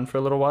kicked around for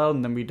a little while,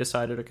 and then we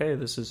decided, okay,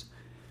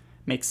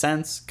 makes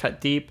sense,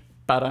 cut deep,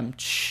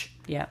 badum-tsh.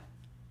 Yeah.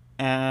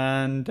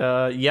 And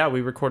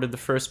we recorded the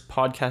first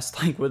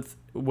podcast like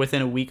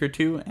within a week or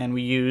two, and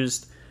we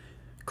used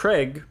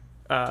Craig.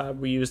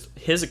 We used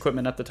his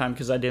equipment at the time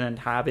because I didn't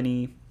have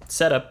any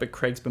setup, but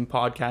Craig's been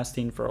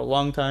podcasting for a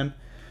long time,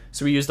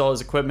 so we used all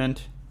his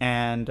equipment,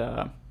 and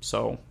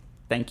so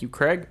thank you,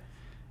 Craig.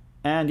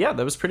 And yeah,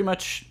 that was pretty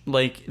much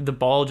like the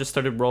ball just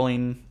started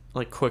rolling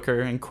like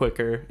quicker and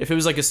quicker. If it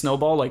was like a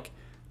snowball, like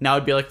now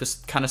it'd be like this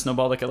kind of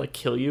snowball that could like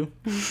kill you.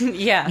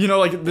 Yeah. You know,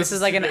 like this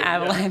is like an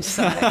avalanche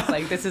size.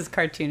 Like this is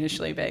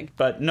cartoonishly big.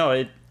 But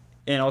no,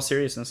 in all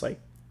seriousness, like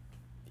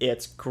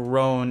it's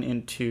grown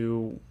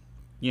into,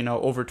 you know,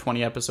 over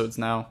 20 episodes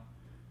now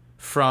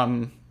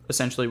from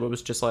essentially what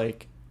was just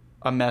like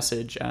a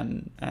message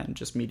and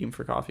just meeting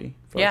for coffee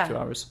for like 2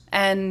 hours.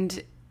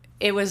 And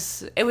it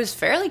was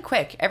fairly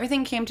quick.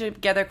 Everything came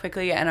together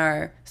quickly, and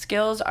our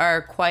skills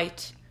are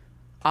quite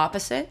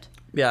opposite.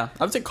 Yeah,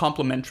 I would say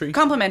complementary.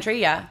 Complementary,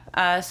 yeah.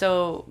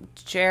 So,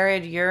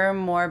 Jared, you're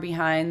more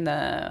behind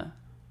the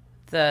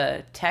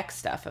tech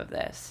stuff of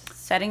this.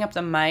 Setting up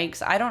the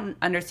mics. I don't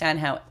understand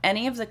how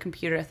any of the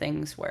computer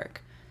things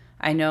work.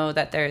 I know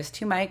that there's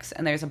 2 mics,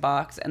 and there's a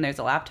box, and there's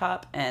a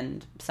laptop,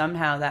 and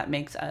somehow that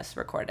makes us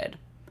recorded.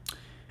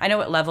 I know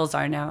what levels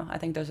are now. I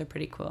think those are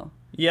pretty cool.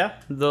 Yeah,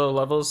 the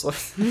levels.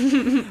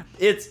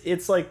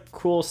 It's like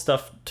cool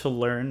stuff to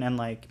learn, and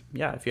like,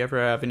 yeah, if you ever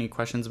have any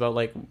questions about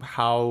like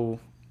how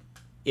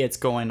it's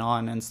going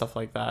on and stuff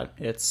like that,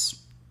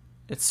 it's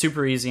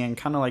super easy and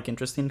kind of like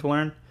interesting to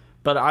learn.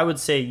 But I would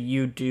say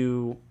you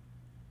do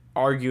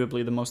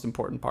arguably the most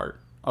important part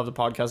of the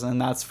podcast,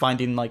 and that's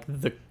finding like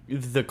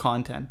the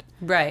content.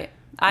 Right.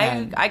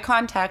 I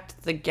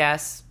contact the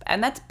guests,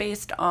 and that's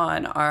based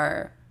on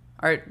our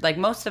like,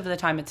 most of the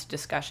time it's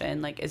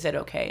discussion. Like, is it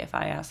okay if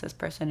I ask this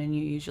person? And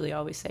you usually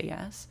always say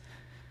yes.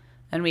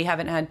 And we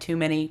haven't had too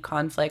many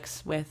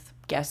conflicts with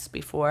guests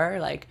before.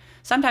 Like,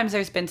 sometimes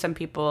there's been some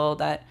people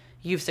that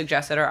you've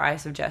suggested or I've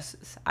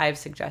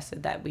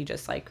suggested that we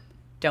just like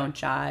don't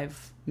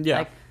jive. Yeah.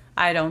 Like,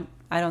 I don't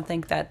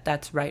think that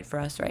that's right for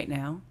us right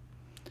now.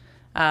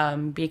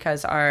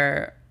 Because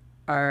our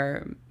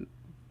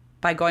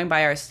by going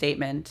by our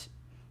statement,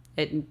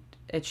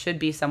 it should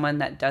be someone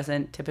that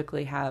doesn't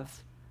typically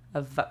have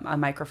a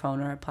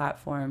microphone or a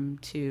platform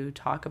to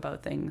talk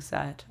about things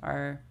that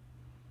are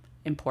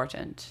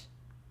important.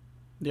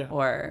 Yeah.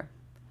 Or,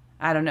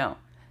 I don't know.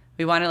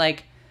 We want to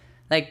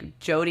like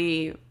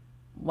Jody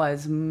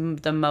was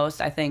the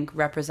most, I think,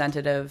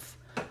 representative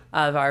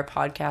of our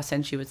podcast,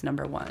 and she was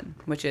number one,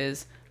 which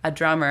is a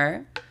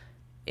drummer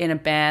in a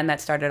band that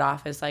started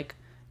off as like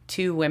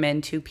 2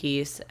 women,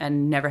 2-piece,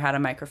 and never had a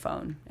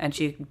microphone. And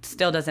she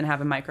still doesn't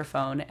have a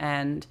microphone.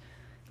 And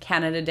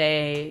Canada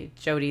Day,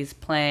 Jody's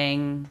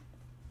playing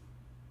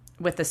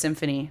with the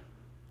symphony,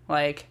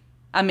 like,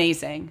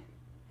 amazing.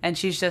 And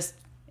she's just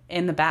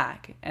in the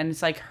back. And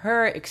it's like,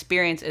 her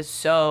experience is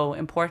so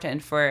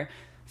important for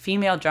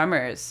female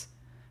drummers,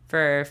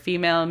 for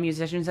female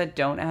musicians that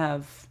don't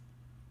have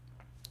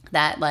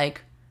that,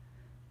 like,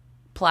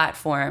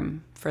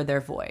 platform for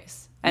their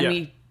voice. And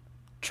we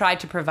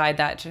tried to provide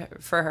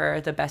that for her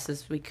the best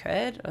as we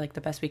could, or like the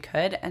best we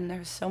could. And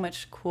there's so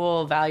much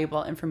cool,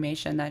 valuable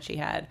information that she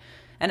had.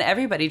 And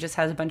everybody just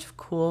has a bunch of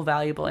cool,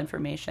 valuable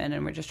information,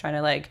 and we're just trying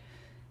to like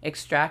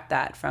extract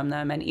that from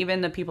them. And even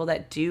the people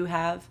that do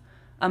have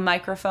a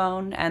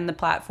microphone and the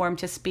platform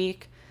to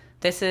speak,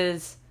 this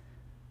is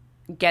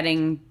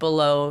getting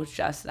below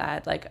just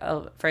that. Like,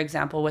 for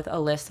example, with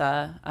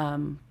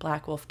Alyssa,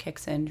 Black Wolf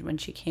Kixon, when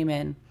she came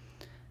in,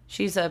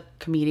 she's a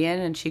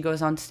comedian and she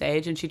goes on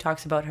stage and she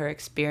talks about her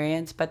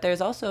experience, but there's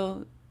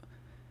also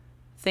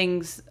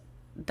things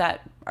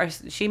that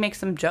she makes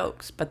some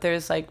jokes, but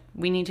there's like,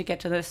 we need to get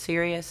to the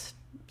serious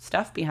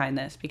stuff behind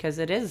this because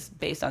it is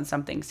based on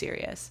something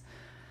serious.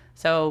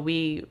 So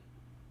we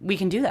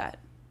can do that.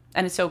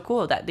 And it's so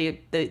cool that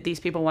these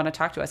people want to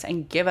talk to us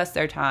and give us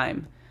their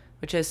time,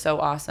 which is so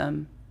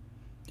awesome.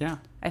 Yeah.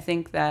 I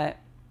think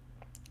that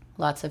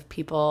lots of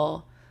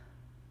people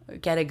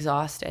get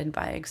exhausted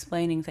by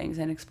explaining things,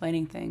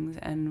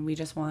 and we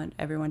just want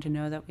everyone to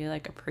know that we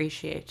like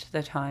appreciate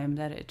the time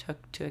that it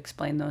took to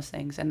explain those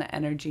things, and the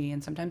energy,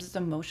 and sometimes it's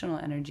emotional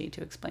energy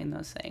to explain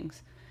those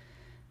things,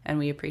 and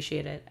we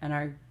appreciate it. And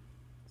our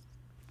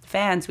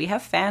fans, we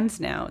have fans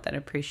now that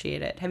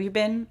appreciate it. Have you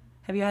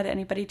had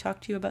anybody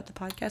talk to you about the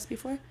podcast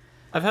before?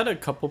 I've had a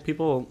couple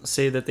people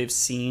say that they've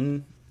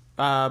seen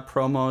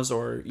promos,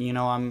 or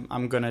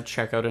I'm gonna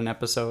check out an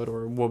episode,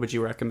 or what would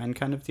you recommend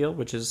kind of deal,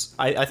 which is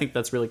I think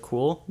that's really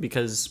cool,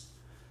 because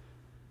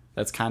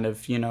that's kind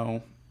of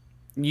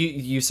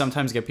you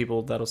sometimes get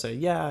people that'll say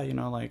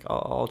like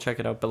I'll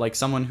check it out, but like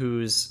someone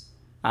who's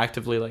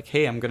actively like,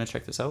 hey, I'm gonna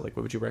check this out, like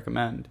what would you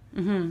recommend?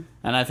 Mm-hmm.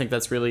 And I think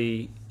that's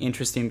really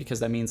interesting, because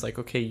that means like,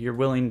 okay, you're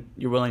willing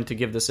to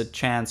give this a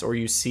chance, or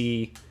you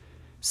see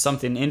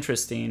something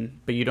interesting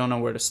but you don't know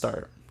where to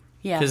start.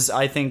 Yeah, because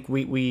I think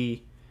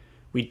we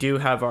do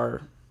have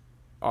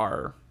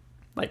our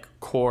like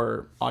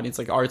core audience,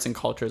 like arts and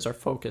culture is our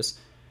focus,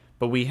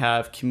 but we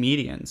have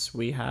comedians,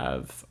 we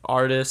have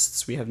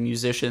artists, we have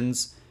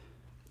musicians.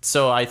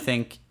 So I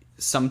think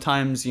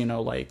sometimes,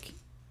 like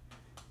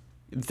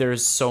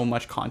there's so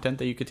much content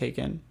that you could take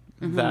in,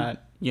 mm-hmm.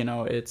 that,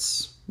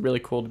 it's really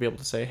cool to be able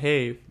to say,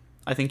 hey,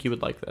 I think you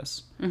would like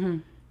this. Mm-hmm.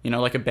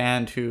 Like a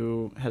band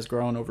who has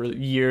grown over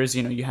years,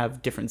 you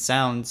have different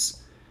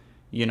sounds,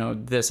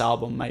 this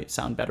album might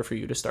sound better for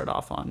you to start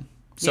off on.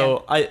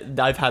 So yeah.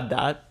 I've had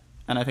that,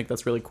 and I think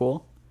that's really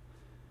cool.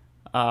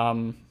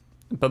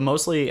 But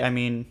mostly, I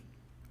mean,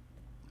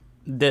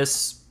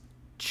 this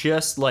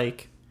just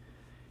like,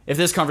 if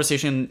this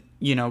conversation,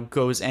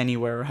 goes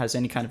anywhere or has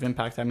any kind of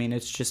impact, I mean,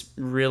 it's just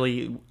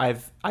really,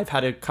 I've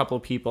had a couple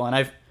of people,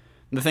 and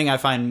the thing I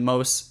find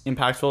most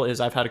impactful is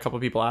I've had a couple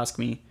of people ask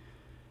me,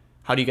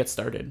 how do you get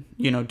started,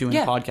 doing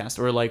a podcast,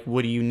 or like,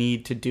 what do you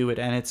need to do it?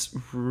 And it's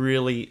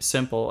really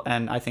simple.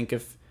 And I think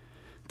if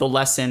the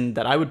lesson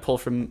that I would pull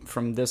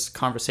from this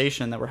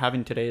conversation that we're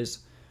having today is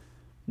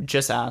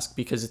just ask,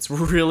 because it's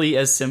really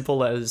as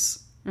simple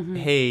as, mm-hmm.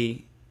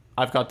 hey,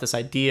 I've got this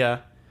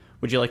idea.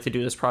 Would you like to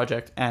do this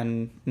project?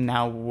 And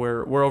now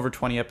we're over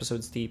 20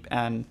 episodes deep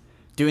and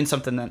doing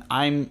something that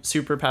I'm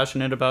super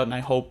passionate about, and I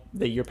hope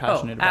that you're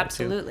passionate about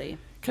absolutely. Too.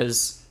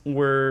 Because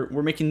we're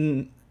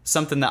making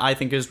something that I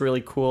think is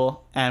really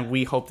cool, and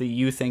we hope that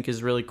you think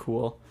is really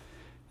cool.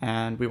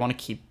 and we want to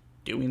keep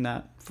doing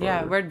that.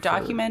 We're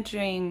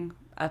documenting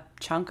a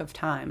chunk of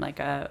time, like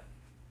a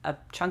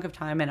chunk of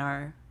time in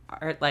our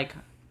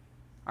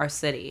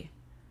city,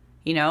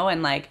 you know,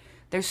 and like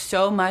there's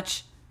so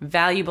much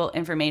valuable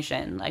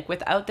information. Like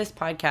without this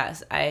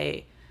podcast,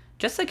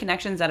 just the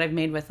connections that I've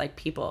made with like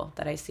people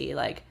that I see,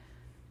 like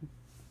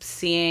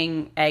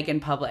seeing Egg in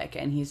public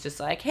and he's just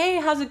like, hey,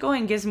 how's it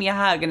going? Gives me a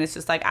hug. And it's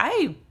just like,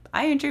 I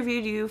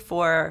interviewed you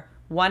for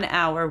 1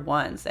 hour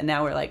once and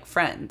now we're like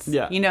friends.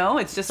 Yeah. You know,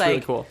 it's just like,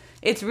 really cool.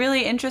 It's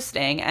really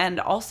interesting. And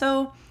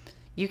also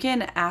you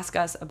can ask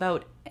us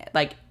about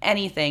like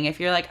anything. If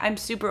you're like, I'm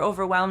super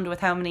overwhelmed with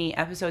how many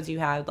episodes you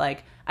have,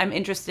 like I'm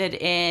interested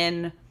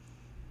in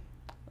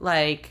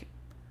like,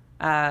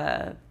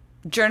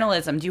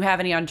 journalism. Do you have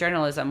any on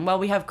journalism? Well,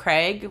 we have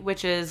Craig,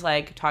 which is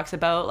like, talks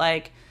about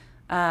like,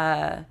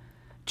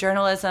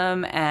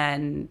 journalism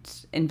and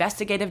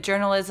investigative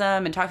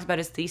journalism and talks about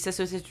his thesis,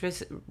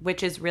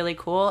 which is really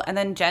cool. And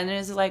then Jen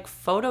is like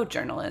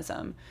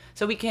photojournalism.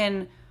 So we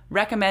can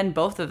recommend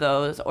both of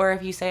those. Or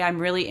if you say, I'm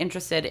really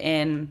interested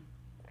in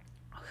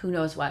who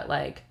knows what,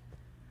 like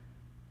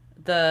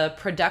the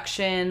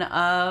production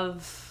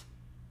of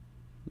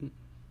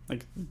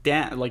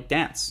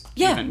dance.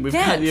 Yeah, even.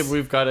 dance.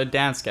 We've got a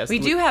dance guest. We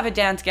do have a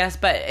dance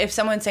guest, but if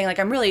someone's saying like,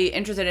 I'm really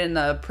interested in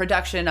the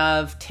production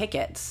of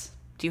tickets,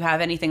 do you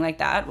have anything like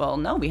that? Well,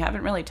 no, we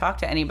haven't really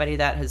talked to anybody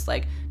that has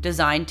like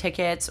designed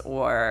tickets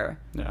or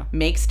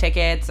makes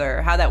tickets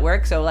or how that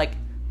works. So like,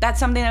 that's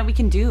something that we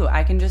can do.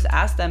 I can just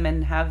ask them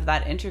and have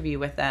that interview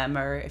with them.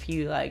 Or if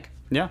you like,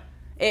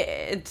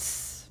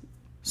 it's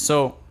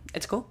cool.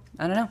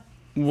 I don't know.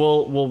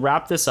 We'll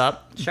wrap this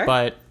up. Sure.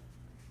 But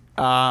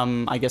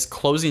I guess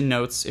closing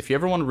notes. If you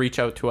ever want to reach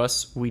out to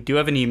us, we do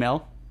have an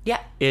email.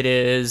 Yeah. It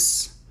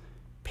is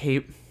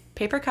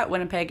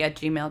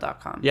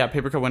papercutwinnipeg@gmail.com. Yeah,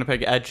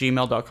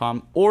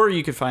 papercutwinnipeg@gmail.com. Or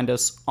you could find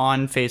us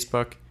on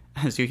Facebook,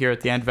 as you hear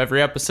at the end of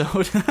every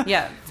episode.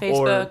 Yeah,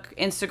 Facebook,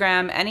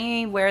 Instagram,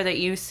 anywhere that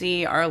you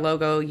see our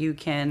logo, you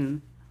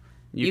can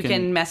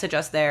message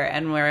us there,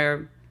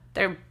 and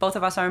both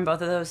of us are in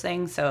both of those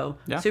things, so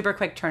super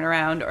quick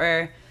turnaround.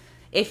 Or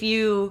if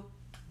you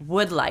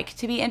would like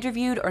to be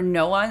interviewed or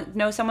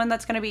know someone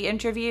that's going to be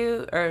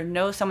interviewed or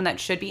know someone that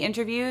should be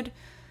interviewed,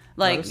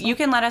 like you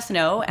can let us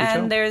know.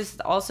 And there's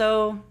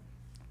also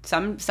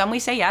some we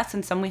say yes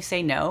and some we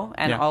say no,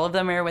 and all of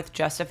them are with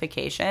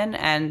justification.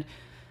 And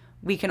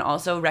we can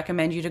also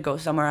recommend you to go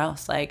somewhere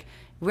else. Like,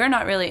 we're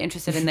not really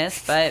interested in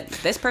this, but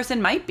this person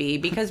might be,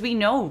 because we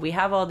know we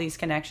have all these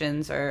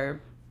connections.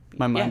 Or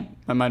my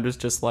mind was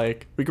just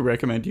like, we could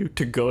recommend you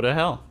to go to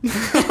hell.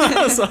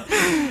 So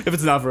if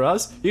it's not for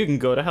us, you can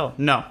go to hell.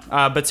 No,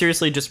 but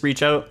seriously, just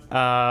reach out.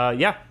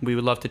 We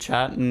would love to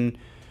chat, and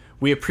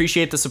we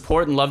appreciate the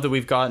support and love that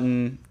we've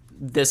gotten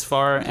this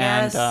far.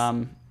 Yes.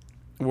 And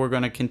we're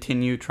going to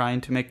continue trying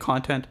to make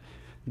content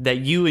that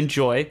you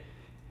enjoy.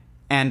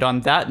 And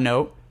on that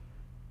note,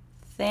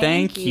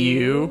 thank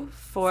you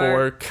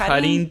for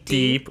cutting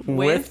deep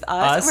with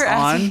us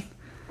on...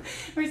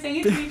 We're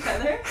saying it to each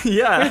other?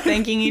 Yeah. We're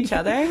thanking each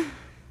other?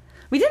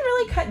 We didn't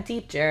really cut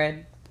deep,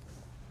 Jared.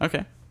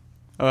 Okay.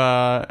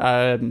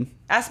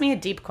 Ask me a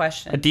deep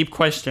question. A deep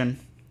question.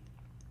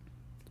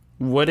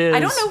 What is... I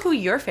don't know who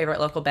your favorite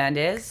local band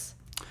is.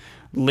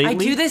 Lately? I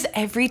do this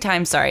every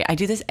time. Sorry. I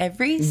do this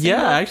every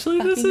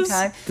single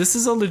time. This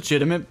is a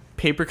legitimate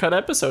paper cut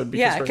episode.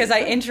 Because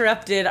I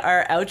interrupted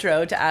our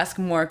outro to ask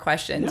more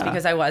questions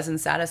because I wasn't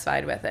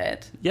satisfied with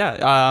it.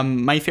 Yeah.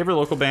 My favorite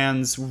local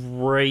bands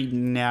right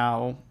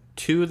now,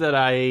 two that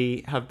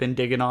I have been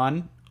digging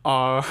on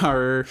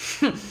are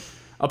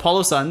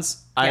Apollo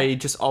Suns. Yeah. I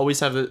just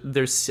always have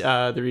their EP.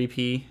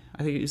 I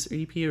think it's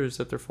their EP, or is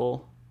that their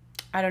full?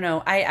 I don't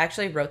know. I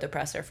actually wrote the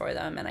presser for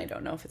them, and I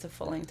don't know if it's a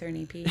full length or an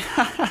EP.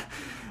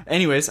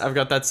 Anyways, I've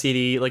got that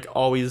CD like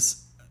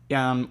always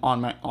in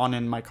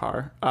my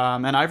car.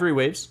 And Ivory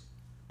Waves.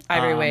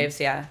 Ivory Waves,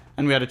 yeah.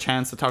 And we had a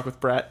chance to talk with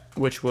Brett,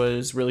 which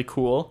was really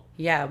cool.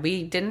 Yeah,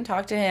 we didn't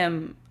talk to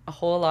him a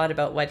whole lot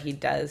about what he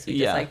does. We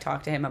just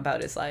talked to him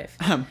about his life.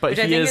 But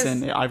he is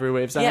in Ivory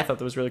Waves, and I thought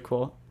that was really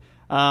cool.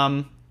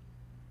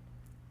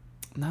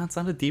 No, it's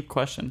not a deep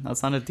question.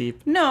 That's not a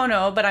deep...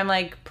 No, but I'm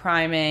like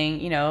priming,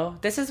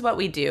 this is what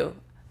we do.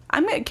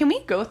 Can we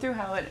go through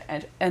how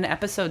an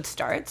episode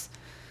starts?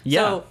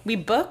 Yeah. So we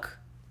book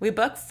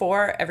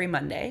 4 every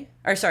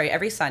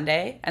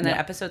Sunday, and then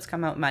episodes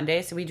come out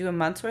Monday. So we do a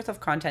month's worth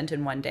of content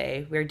in one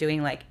day. We're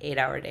doing like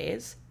 8-hour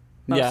days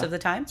most of the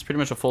time. It's pretty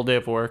much a full day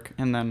of work,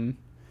 and then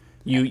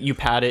you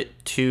pad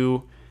it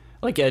to...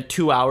 like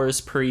 2 hours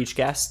per each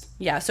guest.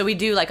 Yeah, so we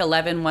do like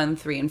 11, 1,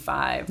 3, and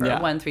 5, or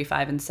 1, 3,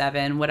 5, and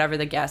 7, whatever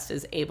the guest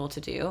is able to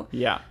do.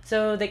 Yeah.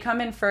 So they come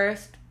in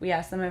first. We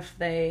ask them if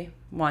they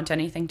want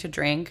anything to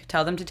drink.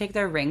 Tell them to take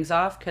their rings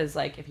off, because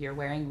like if you're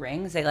wearing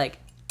rings, they like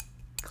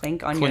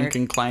clink on your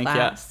and clank,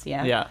 glass.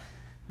 Yeah.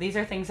 These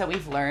are things that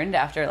we've learned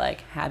after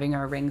like having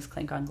our rings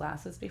clink on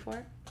glasses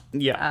before.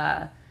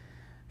 Yeah.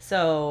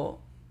 So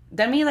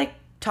then we like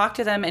talk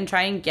to them and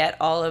try and get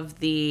all of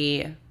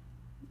the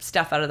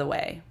stuff out of the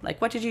way.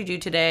 Like, what did you do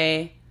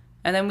today?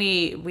 And then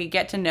we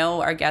get to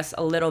know our guests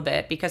a little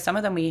bit, because some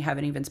of them we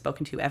haven't even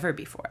spoken to ever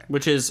before.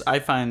 Which is, I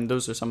find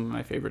those are some of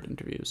my favorite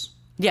interviews.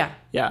 Yeah.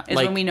 Yeah. Is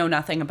when we know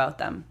nothing about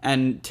them.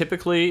 And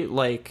typically,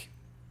 like,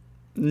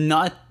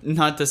 not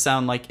to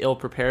sound like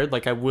ill-prepared,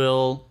 like I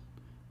will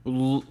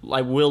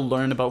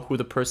learn about who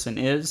the person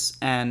is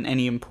and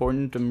any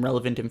important and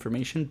relevant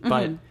information,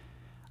 but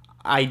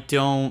I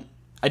don't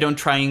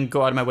try and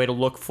go out of my way to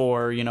look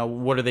for,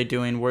 what are they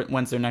doing,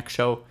 when's their next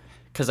show,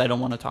 because I don't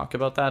want to talk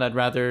about that. I'd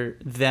rather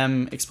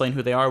them explain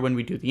who they are when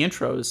we do the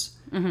intros.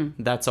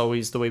 That's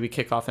always the way we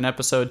kick off an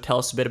episode. Tell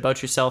us a bit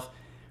about yourself.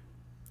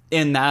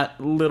 In that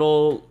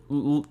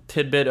little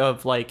tidbit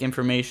of like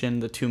information,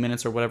 the 2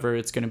 minutes or whatever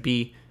it's going to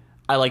be,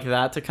 I like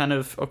that to kind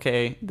of,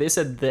 okay, they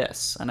said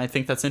this, and I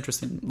think that's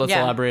interesting. Let's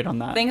elaborate on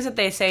that. Things that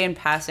they say in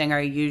passing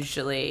are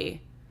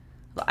usually...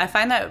 I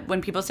find that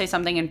when people say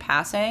something in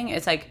passing,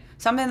 it's like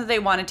something that they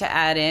wanted to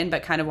add in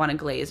but kind of want to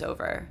glaze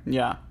over.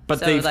 Yeah, but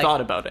so they've thought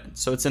about it,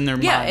 so it's in their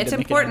mind. Yeah, it's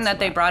important that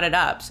they brought it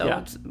up, so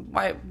it's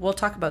why we'll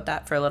talk about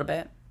that for a little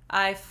bit.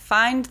 I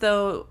find,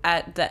 though,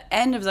 at the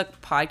end of the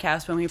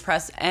podcast, when we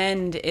press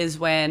end, is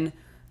when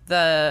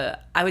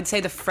I would say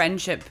the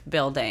friendship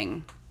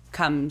building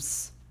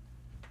comes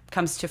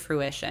to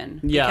fruition.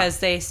 Yeah. Because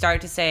they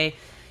start to say...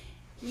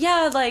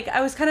 Yeah, like,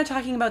 I was kind of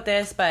talking about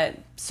this, but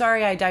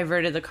sorry I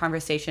diverted the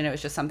conversation. It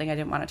was just something I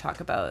didn't want to talk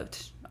about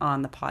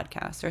on the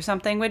podcast or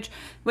something,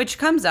 which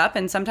comes up,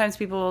 and sometimes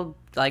people,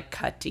 like,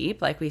 cut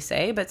deep, like we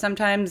say, but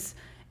sometimes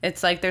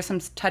it's like there's some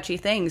touchy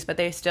things, but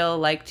they still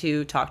like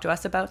to talk to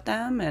us about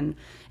them, and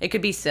it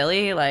could be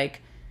silly,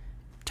 like,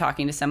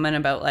 talking to someone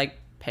about, like,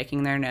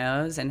 picking their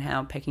nose and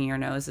how picking your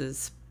nose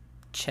is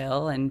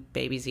chill and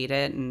babies eat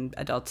it and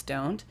adults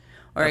don't.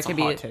 Or That's it could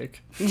a hot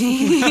take.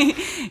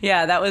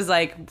 Yeah, that was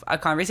like a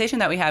conversation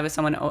that we had with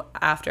someone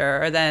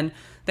after. Or then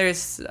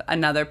there's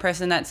another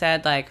person that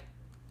said like,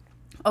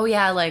 oh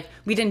yeah, like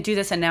we didn't do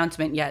this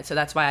announcement yet, so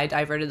that's why I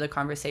diverted the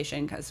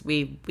conversation, because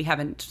we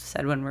haven't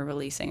said when we're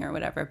releasing or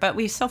whatever. But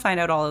we still find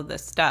out all of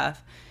this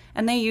stuff.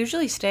 And they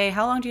usually stay.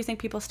 How long do you think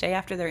people stay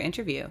after their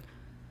interview?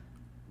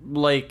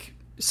 Like...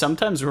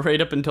 sometimes right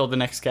up until the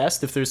next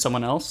guest, if there's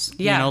someone else.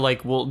 Yeah.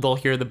 Like they'll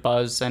hear the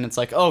buzz and it's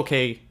like, oh,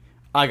 okay,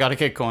 I gotta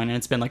get going, and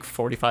it's been like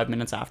 45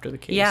 minutes after the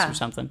case or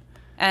something.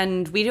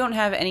 And we don't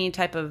have any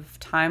type of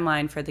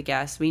timeline for the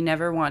guests. We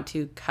never want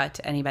to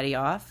cut anybody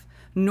off,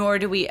 nor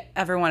do we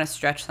ever want to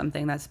stretch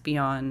something that's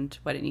beyond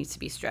what it needs to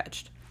be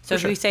stretched. So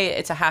if we say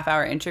it's a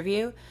half-hour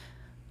interview,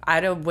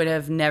 I would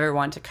have never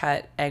want to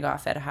cut Egg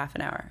off at a half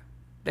an hour.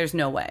 There's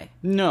no way.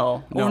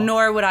 No.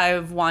 Nor would I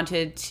have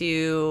wanted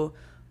to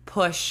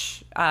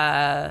push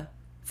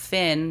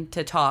Finn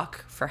to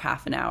talk for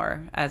half an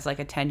hour as like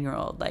a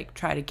 10-year-old, like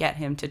try to get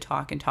him to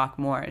talk and talk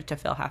more to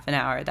fill half an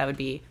hour. That would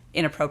be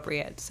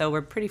inappropriate. So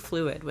we're pretty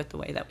fluid with the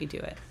way that we do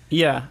it.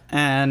 Yeah.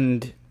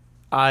 And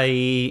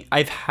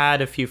I've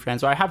had a few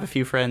friends, or I have a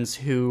few friends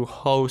who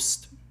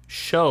host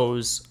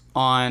shows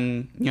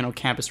on,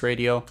 campus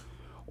radio,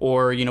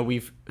 or,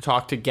 we've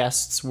talked to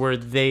guests where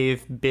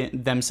they've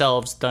been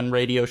themselves done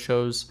radio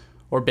shows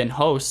or been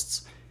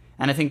hosts.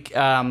 And I think,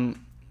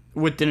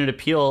 what didn't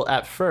appeal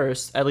at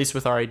first, at least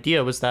with our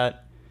idea, was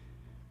that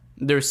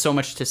there's so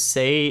much to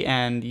say,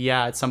 and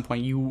at some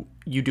point you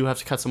do have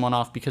to cut someone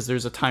off because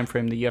there's a time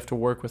frame that you have to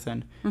work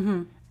within.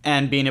 Mm-hmm.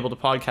 And being able to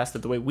podcast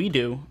it the way we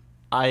do,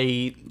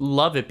 I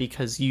love it,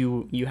 because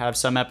you have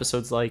some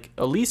episodes like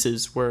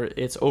Elise's where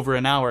it's over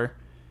an hour.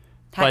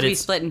 Had to be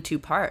split in 2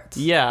 parts.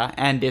 Yeah,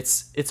 and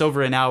it's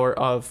over an hour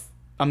of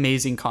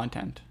amazing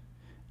content.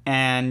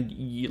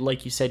 And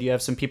like you said, you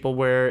have some people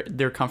where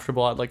they're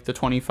comfortable at like the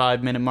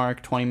 25-minute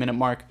mark, 20-minute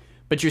mark,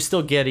 but you're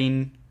still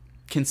getting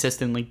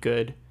consistently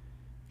good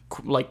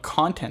like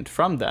content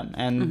from them,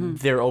 and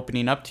they're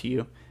opening up to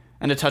you.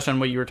 And to touch on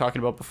what you were talking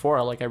about before,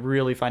 I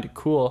really find it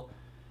cool,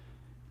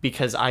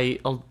 because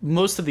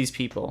most of these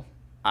people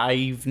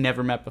I've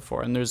never met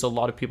before, and there's a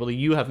lot of people that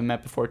you haven't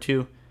met before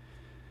too.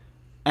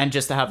 And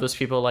just to have those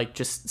people like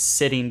just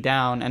sitting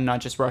down and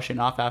not just rushing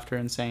off after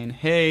and saying,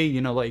 hey,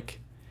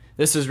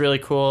 this is really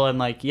cool,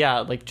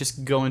 and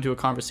just go into a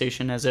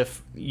conversation as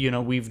if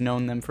we've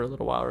known them for a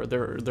little while, or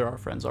they're our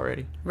friends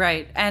already.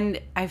 Right.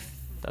 And I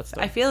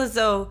feel as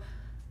though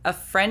a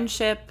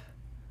friendship,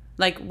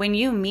 like when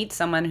you meet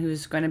someone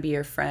who's going to be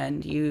your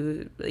friend,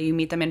 you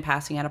meet them in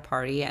passing at a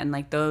party, and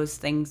like those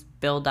things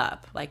build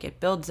up. Like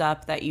it builds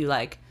up that you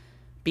like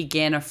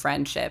begin a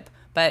friendship.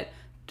 But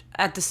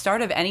at the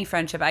start of any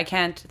friendship, I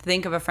can't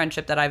think of a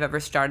friendship that I've ever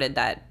started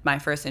that my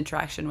first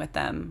interaction with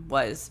them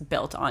was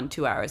built on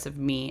 2 hours of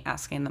me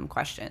asking them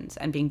questions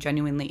and being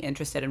genuinely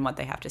interested in what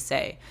they have to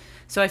say.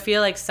 So I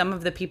feel like some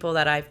of the people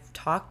that I've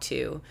talked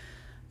to,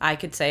 I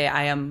could say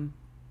I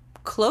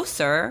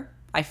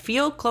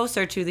feel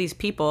closer to these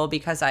people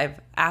because I've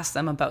asked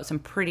them about some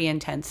pretty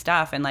intense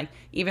stuff. And like,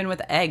 even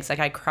with Eggs, like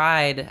I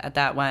cried at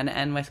that one.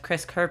 And with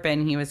Chris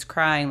Kirpin, he was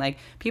crying. Like,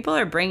 people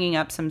are bringing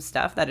up some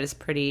stuff that is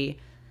pretty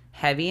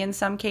heavy in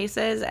some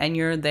cases, and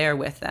you're there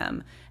with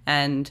them.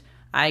 And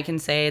I can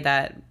say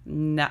that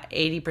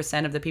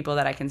 80% of the people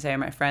that I can say are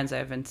my friends, I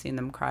haven't seen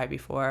them cry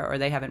before, or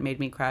they haven't made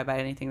me cry by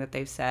anything that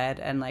they've said.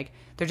 And like,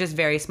 they're just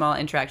very small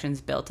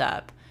interactions built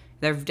up.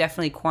 They're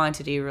definitely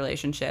quantity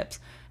relationships.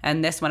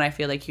 And this one, I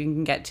feel like you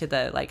can get to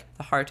the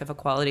heart of a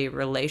quality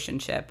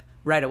relationship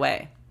right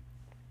away,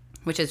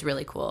 which is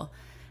really cool.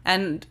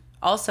 And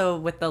also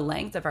with the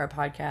length of our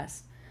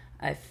podcast,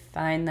 I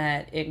find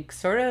that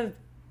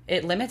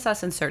it limits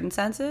us in certain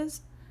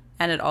senses,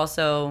 and it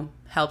also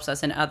helps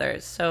us in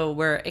others. So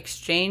we're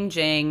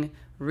exchanging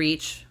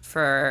reach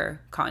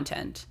for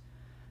content,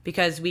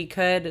 because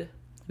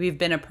we've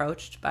been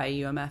approached by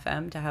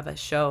UMFM to have a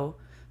show,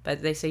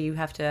 but they say you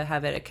have to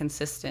have it a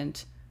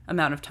consistent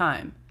amount of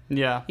time.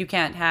 Yeah. You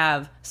can't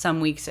have some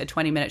weeks a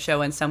 20-minute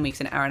show and some weeks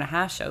an hour and a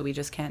half show. We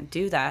just can't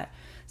do that.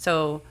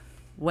 So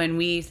when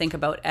we think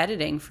about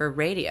editing for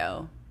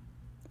radio,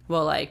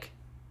 well, like,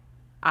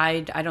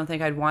 I don't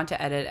think I'd want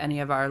to edit any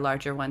of our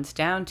larger ones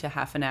down to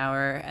half an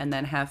hour and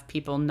then have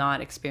people not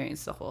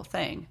experience the whole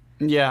thing.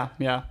 Yeah,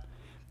 yeah.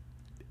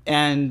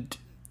 And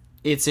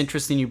it's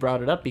interesting you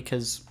brought it up,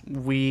 because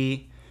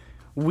we're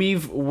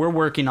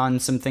working on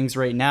some things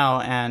right now,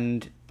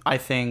 and I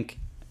think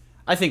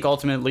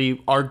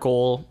ultimately our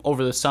goal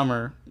over the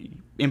summer,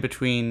 in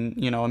between,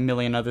 you know, a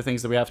million other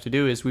things that we have to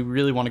do, is we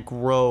really want to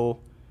grow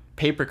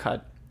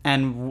Papercut,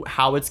 and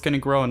how it's going to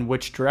grow and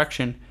which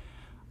direction.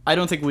 I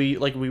don't think we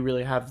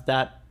really have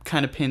that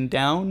kind of pinned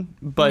down,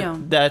 but No.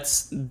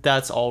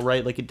 that's all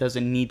right. Like, it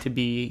doesn't need to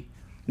be,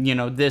 you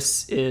know,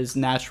 this is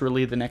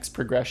naturally the next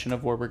progression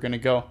of where we're going to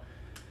go.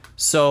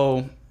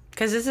 So,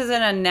 because this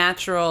isn't a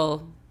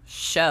natural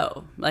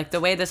show. Like, the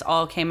way this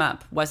all came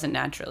up wasn't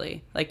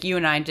naturally. Like, you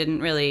and I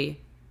didn't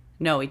really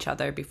know each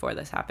other before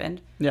this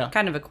happened. Yeah.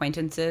 Kind of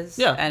acquaintances.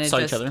 yeah, And saw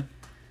each other. Here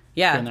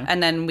Yeah. and there.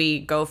 And then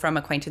we go from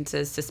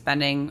acquaintances to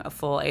spending a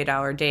full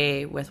 8-hour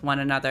day with one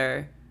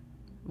another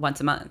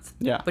once a month.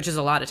 Yeah. Which is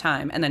a lot of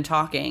time. And then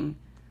talking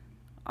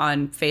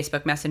on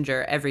Facebook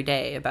Messenger every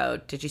day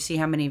about, did you see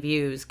how many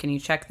views? Can you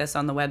check this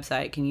on the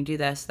website? Can you do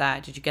this,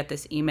 that? Did you get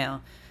this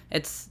email?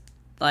 It's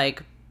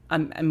like,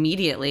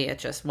 immediately it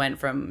just went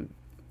from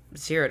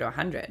 0 to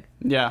 100.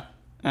 Yeah.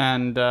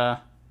 And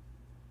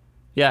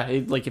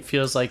it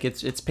feels like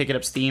it's picking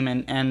up steam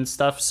and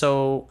stuff.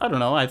 So I don't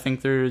know. I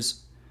think there's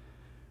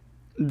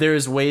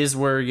ways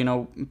where, you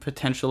know,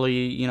 potentially,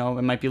 you know,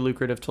 it might be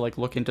lucrative to like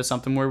look into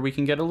something where we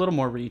can get a little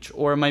more reach,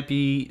 or it might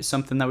be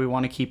something that we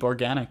want to keep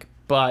organic.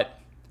 But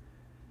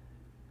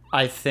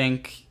I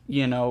think,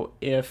 you know,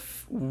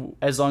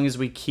 as long as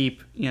we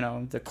keep, you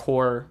know, the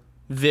core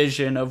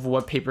vision of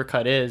what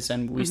Papercut is,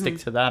 and we stick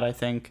to that, I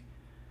think,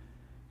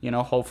 you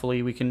know,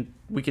 hopefully we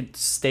could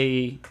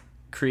stay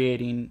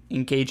creating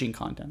engaging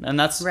content. And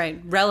that's right.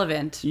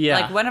 Relevant. Yeah.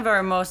 Like, one of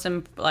our most,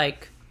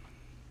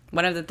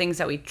 one of the things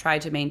that we try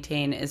to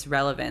maintain is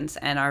relevance,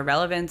 and our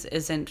relevance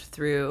isn't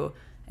through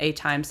a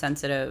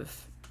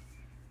time-sensitive.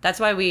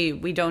 That's why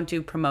we don't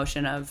do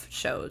promotion of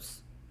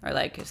shows, or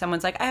like, if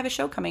someone's like, I have a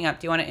show coming up,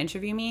 do you want to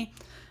interview me?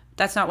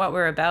 That's not what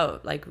we're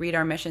about. Like, read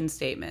our mission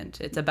statement.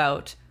 It's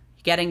about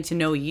getting to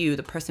know you,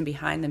 the person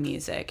behind the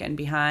music and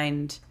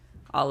behind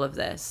all of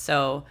this.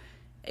 So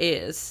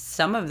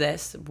some of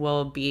this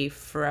will be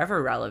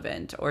forever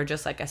relevant, or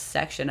just like a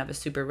section of a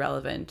super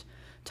relevant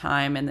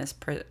time in this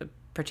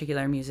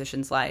particular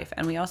musician's life.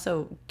 And we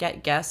also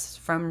get guests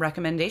from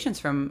recommendations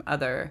from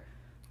other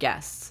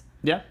guests.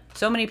 Yeah.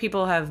 So many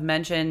people have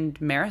mentioned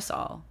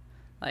Marisol.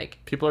 Like,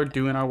 People are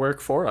doing our work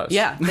for us.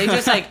 yeah, they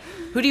just like,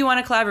 who do you want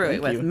to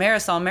collaborate with? you.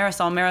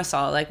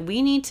 Marisol. Like,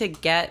 we need to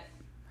get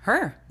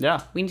her.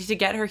 Yeah. We need to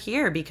get her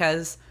here,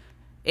 because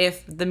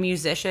if the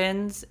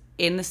musicians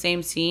in the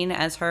same scene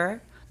as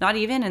her, not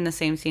even in the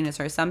same scene as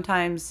her,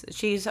 sometimes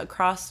she's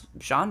across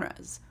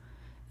genres.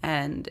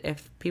 And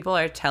if people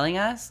are telling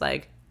us,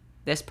 like,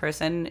 this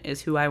person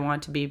is who I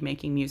want to be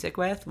making music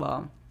with,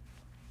 well,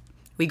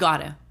 we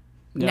gotta.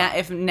 Yeah.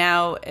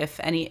 If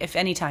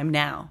any time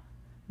now,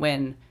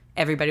 when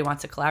everybody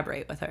wants to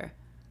collaborate with her,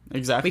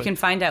 Exactly. we can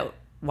find out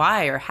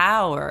why or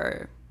how,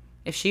 or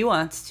if she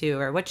wants to,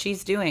 or what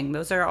she's doing.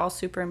 Those are all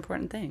super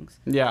important things.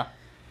 Yeah.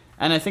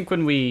 And I think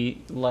when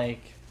we,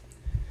 like,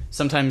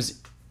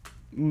 sometimes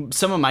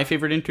some of my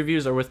favorite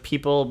interviews are with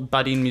people,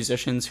 budding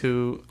musicians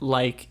who,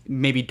 like,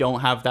 maybe don't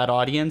have that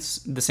audience,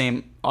 the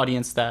same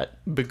audience that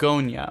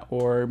Begonia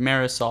or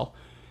Marisol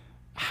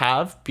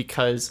have,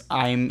 because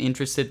I'm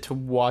interested to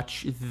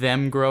watch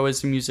them grow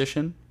as a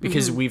musician,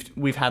 because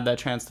we've had that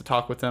chance to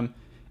talk with them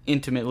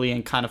intimately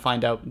and kind of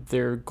find out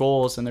their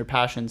goals and their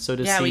passions. So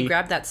to see, we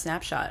grabbed that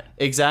snapshot.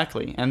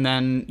 Exactly. And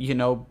then, you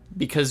know,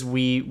 because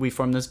we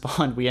form this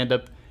bond, we end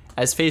up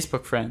as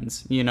Facebook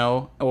friends, you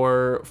know,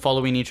 or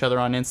following each other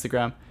on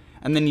Instagram.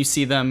 And then you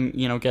see them,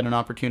 you know, get an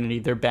opportunity,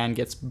 their band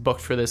gets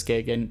booked for this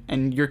gig,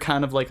 and you're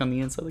kind of like on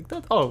the inside like,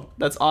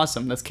 that's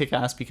awesome. That's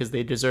kick-ass, because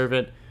they deserve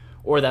it,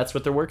 or that's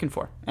what they're working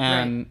for.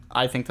 And right.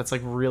 I think that's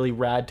like really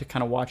rad to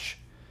kind of watch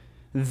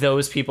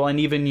those people, and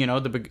even, you know,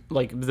 the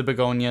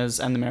Begonias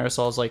and the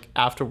Marisols, like,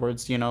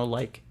 afterwards, you know,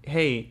 like,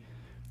 hey,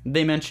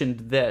 they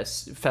mentioned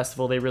this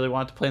festival they really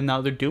wanted to play, and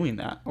now they're doing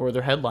that, or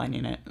they're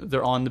headlining it.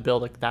 They're on the bill.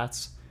 Like,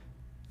 that's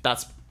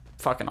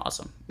fucking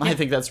awesome. Yeah. I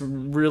think that's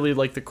really,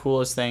 like, the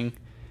coolest thing.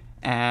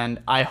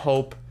 And I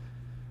hope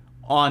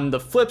on the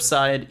flip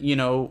side, you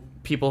know,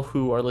 people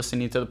who are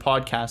listening to the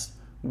podcast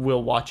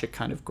will watch it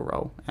kind of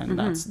grow. And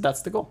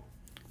that's the goal.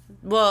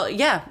 Well,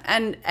 yeah.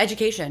 And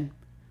education.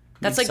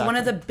 That's exactly. like one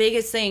of the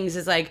biggest things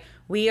is like,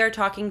 we are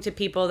talking to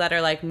people that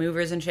are like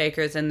movers and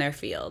shakers in their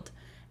field.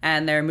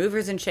 And they're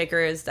movers and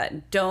shakers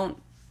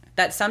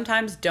that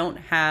sometimes don't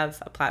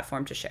have a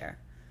platform to share.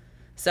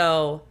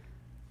 So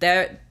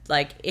they're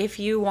like, if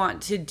you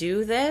want to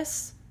do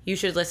this, you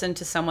should listen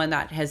to someone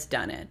that has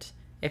done it.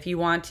 If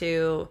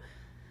you're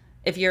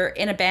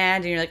in a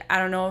band and you're like, I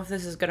don't know if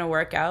this is going to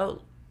work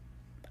out,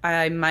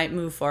 I might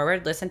move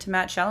forward. Listen to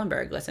Matt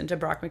Schellenberg. Listen to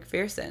Brock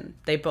McPherson.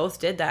 They both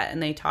did that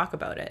and they talk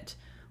about it.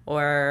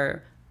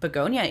 Or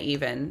Begonia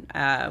even.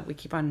 We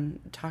keep on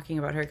talking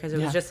about her because it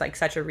was just like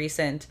such a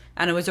recent,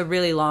 and it was a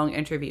really long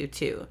interview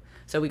too.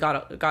 So we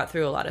got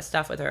through a lot of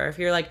stuff with her. If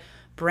you're like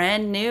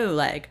brand new,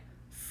 like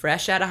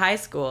fresh out of high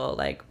school,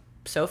 like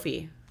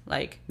Sophie,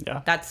 like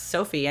that's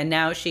Sophie. And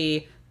now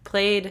she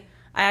played,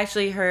 I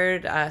actually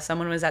heard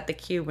someone was at the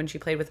Cube when she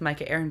played with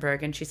Micah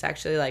Ehrenberg, and she's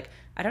actually like,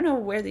 I don't know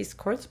where these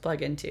chords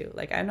plug into.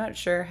 Like, I'm not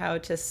sure how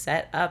to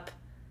set up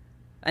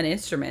an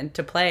instrument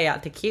to play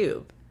at the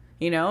Cube.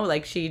 You know,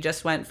 like she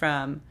just went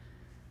from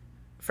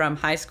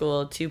high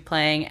school to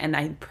playing, and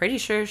I'm pretty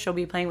sure she'll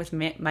be playing with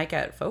Micah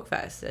at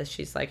Folkfest as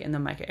she's like in the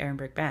Micah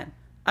Ehrenberg band.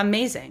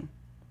 Amazing.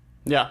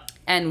 Yeah.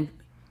 And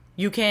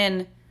you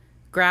can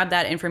grab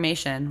that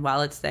information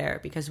while it's there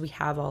because we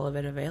have all of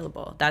it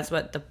available. That's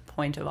what the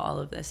point of all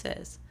of this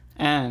is.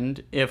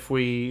 And if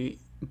we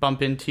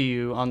bump into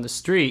you on the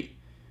street,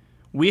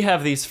 we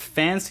have these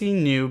fancy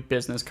new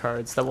business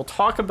cards that we'll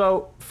talk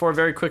about for a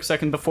very quick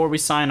second before we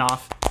sign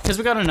off, because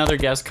we got another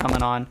guest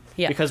coming on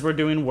because we're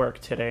doing work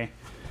today.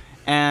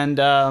 And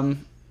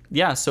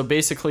so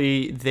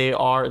basically they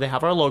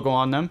have our logo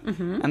on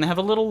them, and they have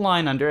a little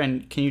line under.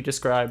 And can you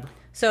describe?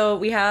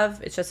 So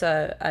it's just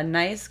a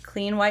nice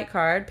clean white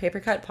card,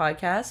 Paper Cut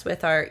Podcast,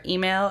 with our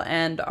email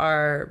and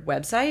our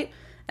website.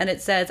 And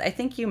it says, I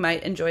think you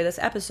might enjoy this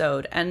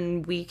episode.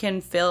 And we can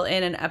fill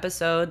in an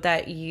episode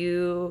that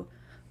you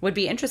would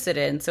be interested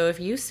in. So if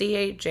you see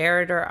a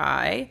Jared or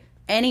I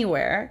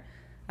anywhere,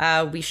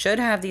 we should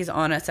have these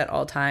on us at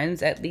all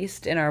times, at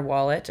least in our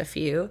wallet, a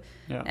few.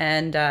 Yeah.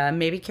 And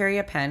maybe carry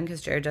a pen,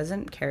 because Jared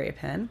doesn't carry a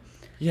pen.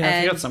 Yeah,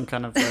 if you got some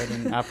kind of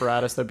writing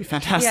apparatus, that'd be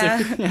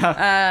fantastic.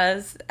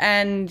 Yeah.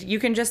 And you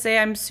can just say,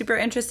 I'm super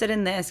interested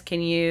in this.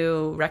 Can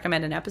you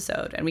recommend an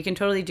episode? And we can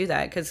totally do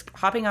that, because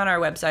hopping on our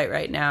website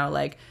right now,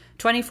 like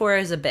 24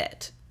 is a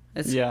bit.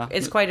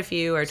 It's quite a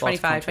few, or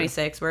 25,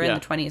 26. We're in the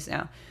 20s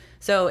now.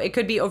 So it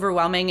could be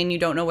overwhelming and you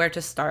don't know where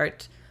to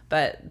start,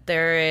 but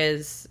there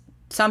is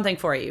something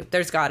for you.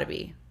 There's got to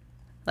be.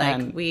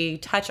 Like, we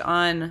touch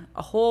on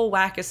a whole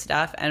whack of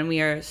stuff, and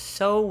we are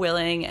so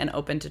willing and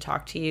open to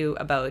talk to you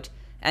about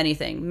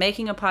anything.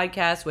 Making a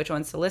podcast, which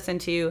ones to listen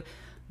to,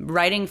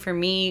 writing for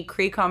me,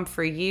 Crecom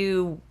for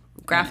you,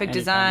 graphic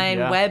design,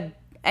 web,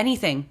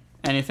 anything.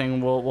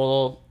 Anything.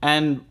 We'll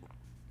and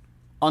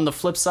on the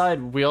flip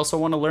side, we also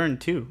want to learn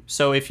too.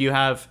 So if you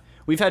have...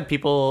 We've had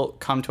people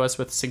come to us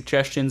with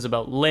suggestions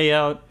about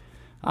layout.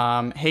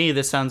 Hey,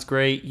 this sounds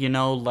great. You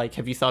know, like,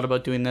 have you thought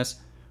about doing this?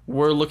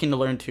 We're looking to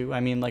learn too. I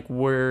mean, like,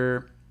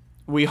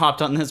 we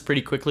hopped on this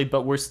pretty quickly,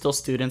 but we're still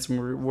students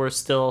and we're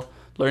still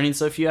learning.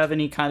 So if you have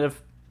any kind of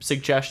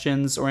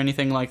suggestions or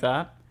anything like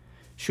that,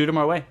 shoot them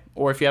our way.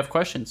 Or if you have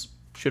questions,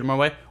 shoot them our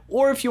way.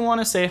 Or if you want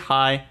to say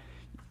hi,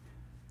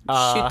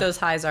 shoot those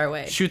highs our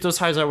way. Shoot those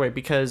highs our way,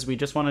 because we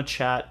just want to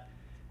chat.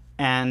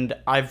 And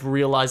I've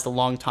realized a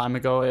long time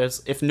ago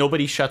is if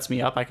nobody shuts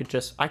me up, I can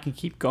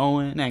keep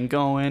going and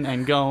going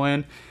and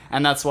going.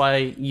 And that's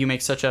why you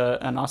make such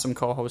an awesome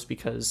co-host,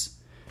 because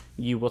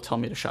you will tell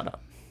me to shut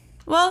up.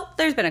 Well,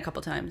 there's been a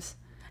couple times.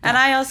 And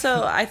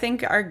I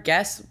think our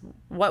guests,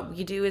 what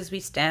we do is we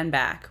stand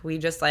back. We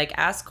just like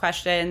ask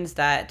questions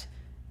that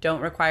don't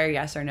require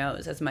yes or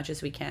no's as much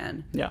as we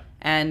can. Yeah.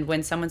 And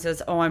when someone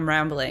says, oh, I'm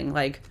rambling,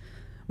 like,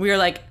 we are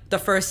like the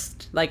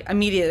first, like,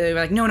 immediately,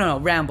 we're like, no,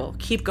 ramble,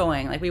 keep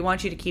going. Like, we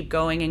want you to keep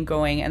going and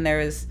going. And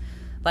there's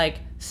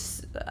like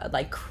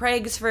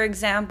Craig's, for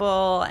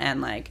example, and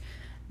like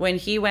when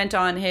he went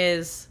on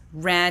his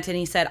rant and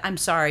he said, I'm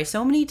sorry.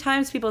 So many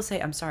times people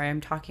say, I'm sorry,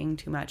 I'm talking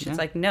too much. It's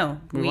like,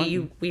 no,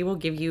 we will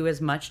give you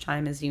as much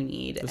time as you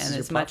need and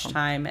as much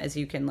time as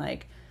you can,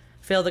 like,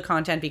 fill the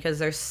content, because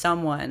there's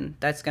someone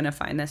that's going to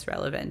find this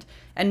relevant.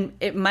 And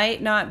it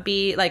might not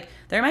be like,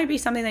 there might be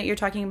something that you're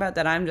talking about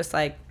that I'm just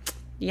like,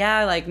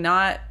 yeah, like,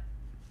 not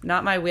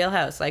my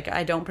wheelhouse. Like,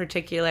 I don't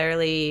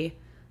particularly,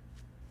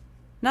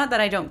 not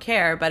that I don't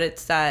care, but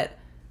it's that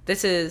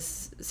this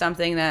is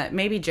something that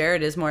maybe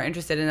Jared is more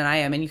interested in than I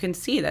am. And you can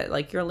see that,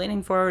 like, you're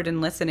leaning forward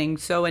and listening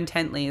so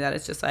intently that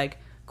it's just like,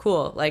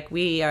 cool. Like,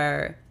 we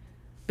are,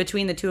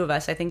 between the two of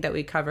us, I think that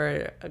we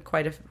cover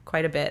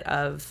quite a bit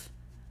of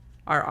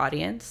our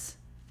audience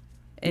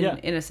in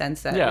a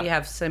sense that we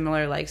have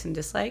similar likes and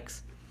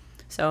dislikes.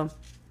 So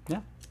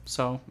Yeah.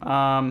 So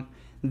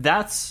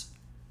that's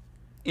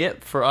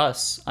it for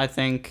us. I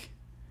think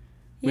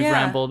we've Yeah.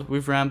 rambled.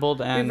 We've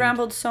rambled and we've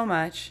rambled so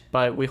much.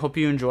 but we hope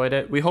you enjoyed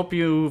it. We hope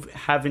you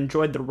have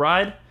enjoyed the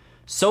ride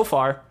so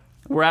far.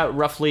 We're at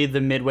roughly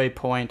the midway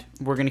point.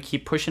 We're going to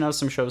keep pushing out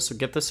some shows, so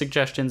get the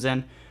suggestions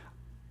in.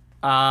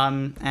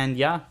 And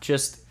yeah,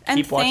 just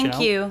keep And watching thank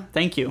out. you.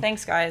 Thank you.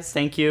 Thanks, guys.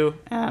 Thank you.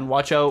 And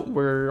watch out.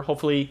 We're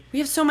hopefully... We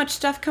have so much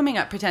stuff coming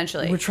up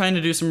potentially. We're trying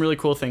to do some really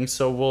cool things,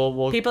 so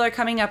we'll People are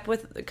coming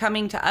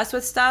to us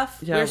with stuff.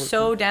 Yeah, we're we're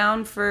so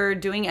down for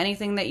doing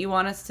anything that you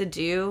want us to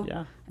do. yeah.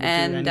 We'll do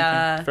And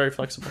anything. Very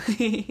flexible.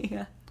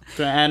 yeah.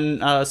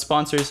 And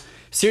sponsors.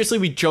 Seriously,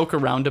 we joke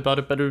around about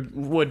it, but it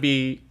would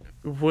be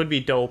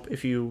dope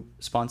if you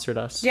sponsored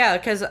us. Yeah,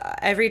 because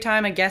every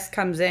time a guest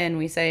comes in,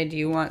 we say, "Do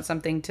you want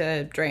something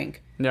to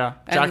drink?" Yeah.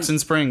 And- Jackson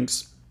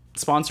Springs,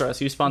 sponsor us.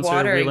 You sponsor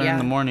Water, Wheeler yeah. in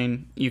the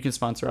Morning. You can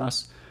sponsor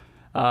us.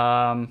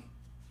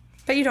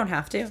 But you don't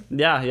have to.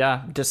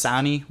 Yeah.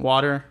 Dasani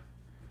water.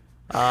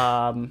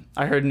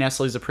 I heard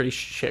Nestle's a pretty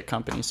shit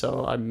company,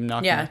 so I'm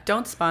not. Yeah,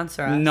 don't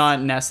sponsor us.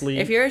 Not Nestle.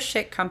 If you're a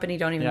shit company,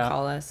 don't even Yeah.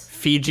 call us.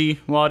 Fiji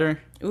water.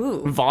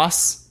 Ooh,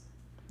 Voss.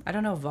 I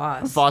don't know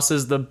Voss. Voss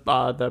is the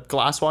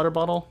glass water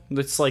bottle.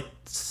 It's like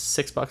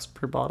 $6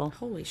 per bottle.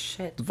 Holy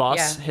shit.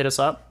 Voss, Yeah. hit us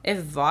up. If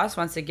Voss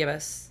wants to give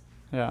us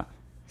Yeah.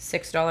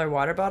 $6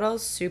 water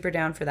bottles, super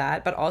down for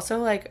that. But also,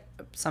 like,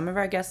 some of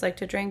our guests like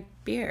to drink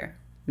beer.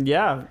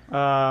 Yeah.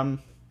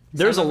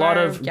 There's a Some of lot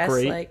our of guests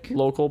great like-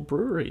 local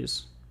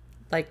breweries.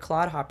 Like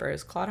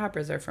Clodhoppers.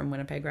 Clodhoppers are from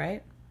Winnipeg,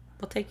 right?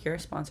 We'll take your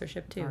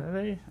sponsorship too. Are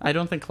they? I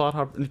don't think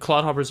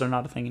clodhoppers are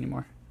not a thing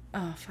anymore.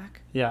 Oh,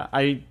 fuck. Yeah,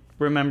 I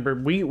remember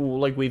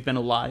we've been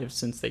alive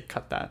since they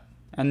cut that,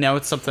 and now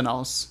it's something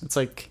else. It's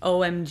like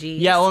OMG.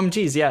 yeah,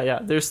 OMGs. Yeah.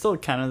 They're still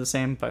kind of the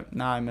same, but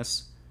nah, I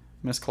miss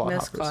clodhoppers.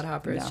 Miss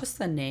Clodhoppers. Yeah. Just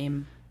the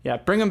name. Yeah,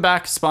 bring them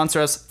back.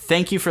 Sponsor us.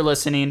 Thank you for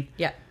listening.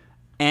 Yeah.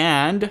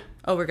 And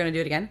Oh, we're going to do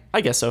it again?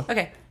 I guess so.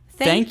 Okay.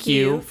 Thank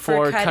you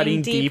for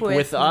cutting deep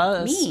with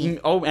us. Me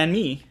Oh, and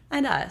me.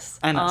 and us.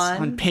 And us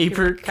on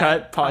Paper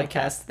Cut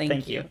Podcast.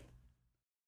 Thank you.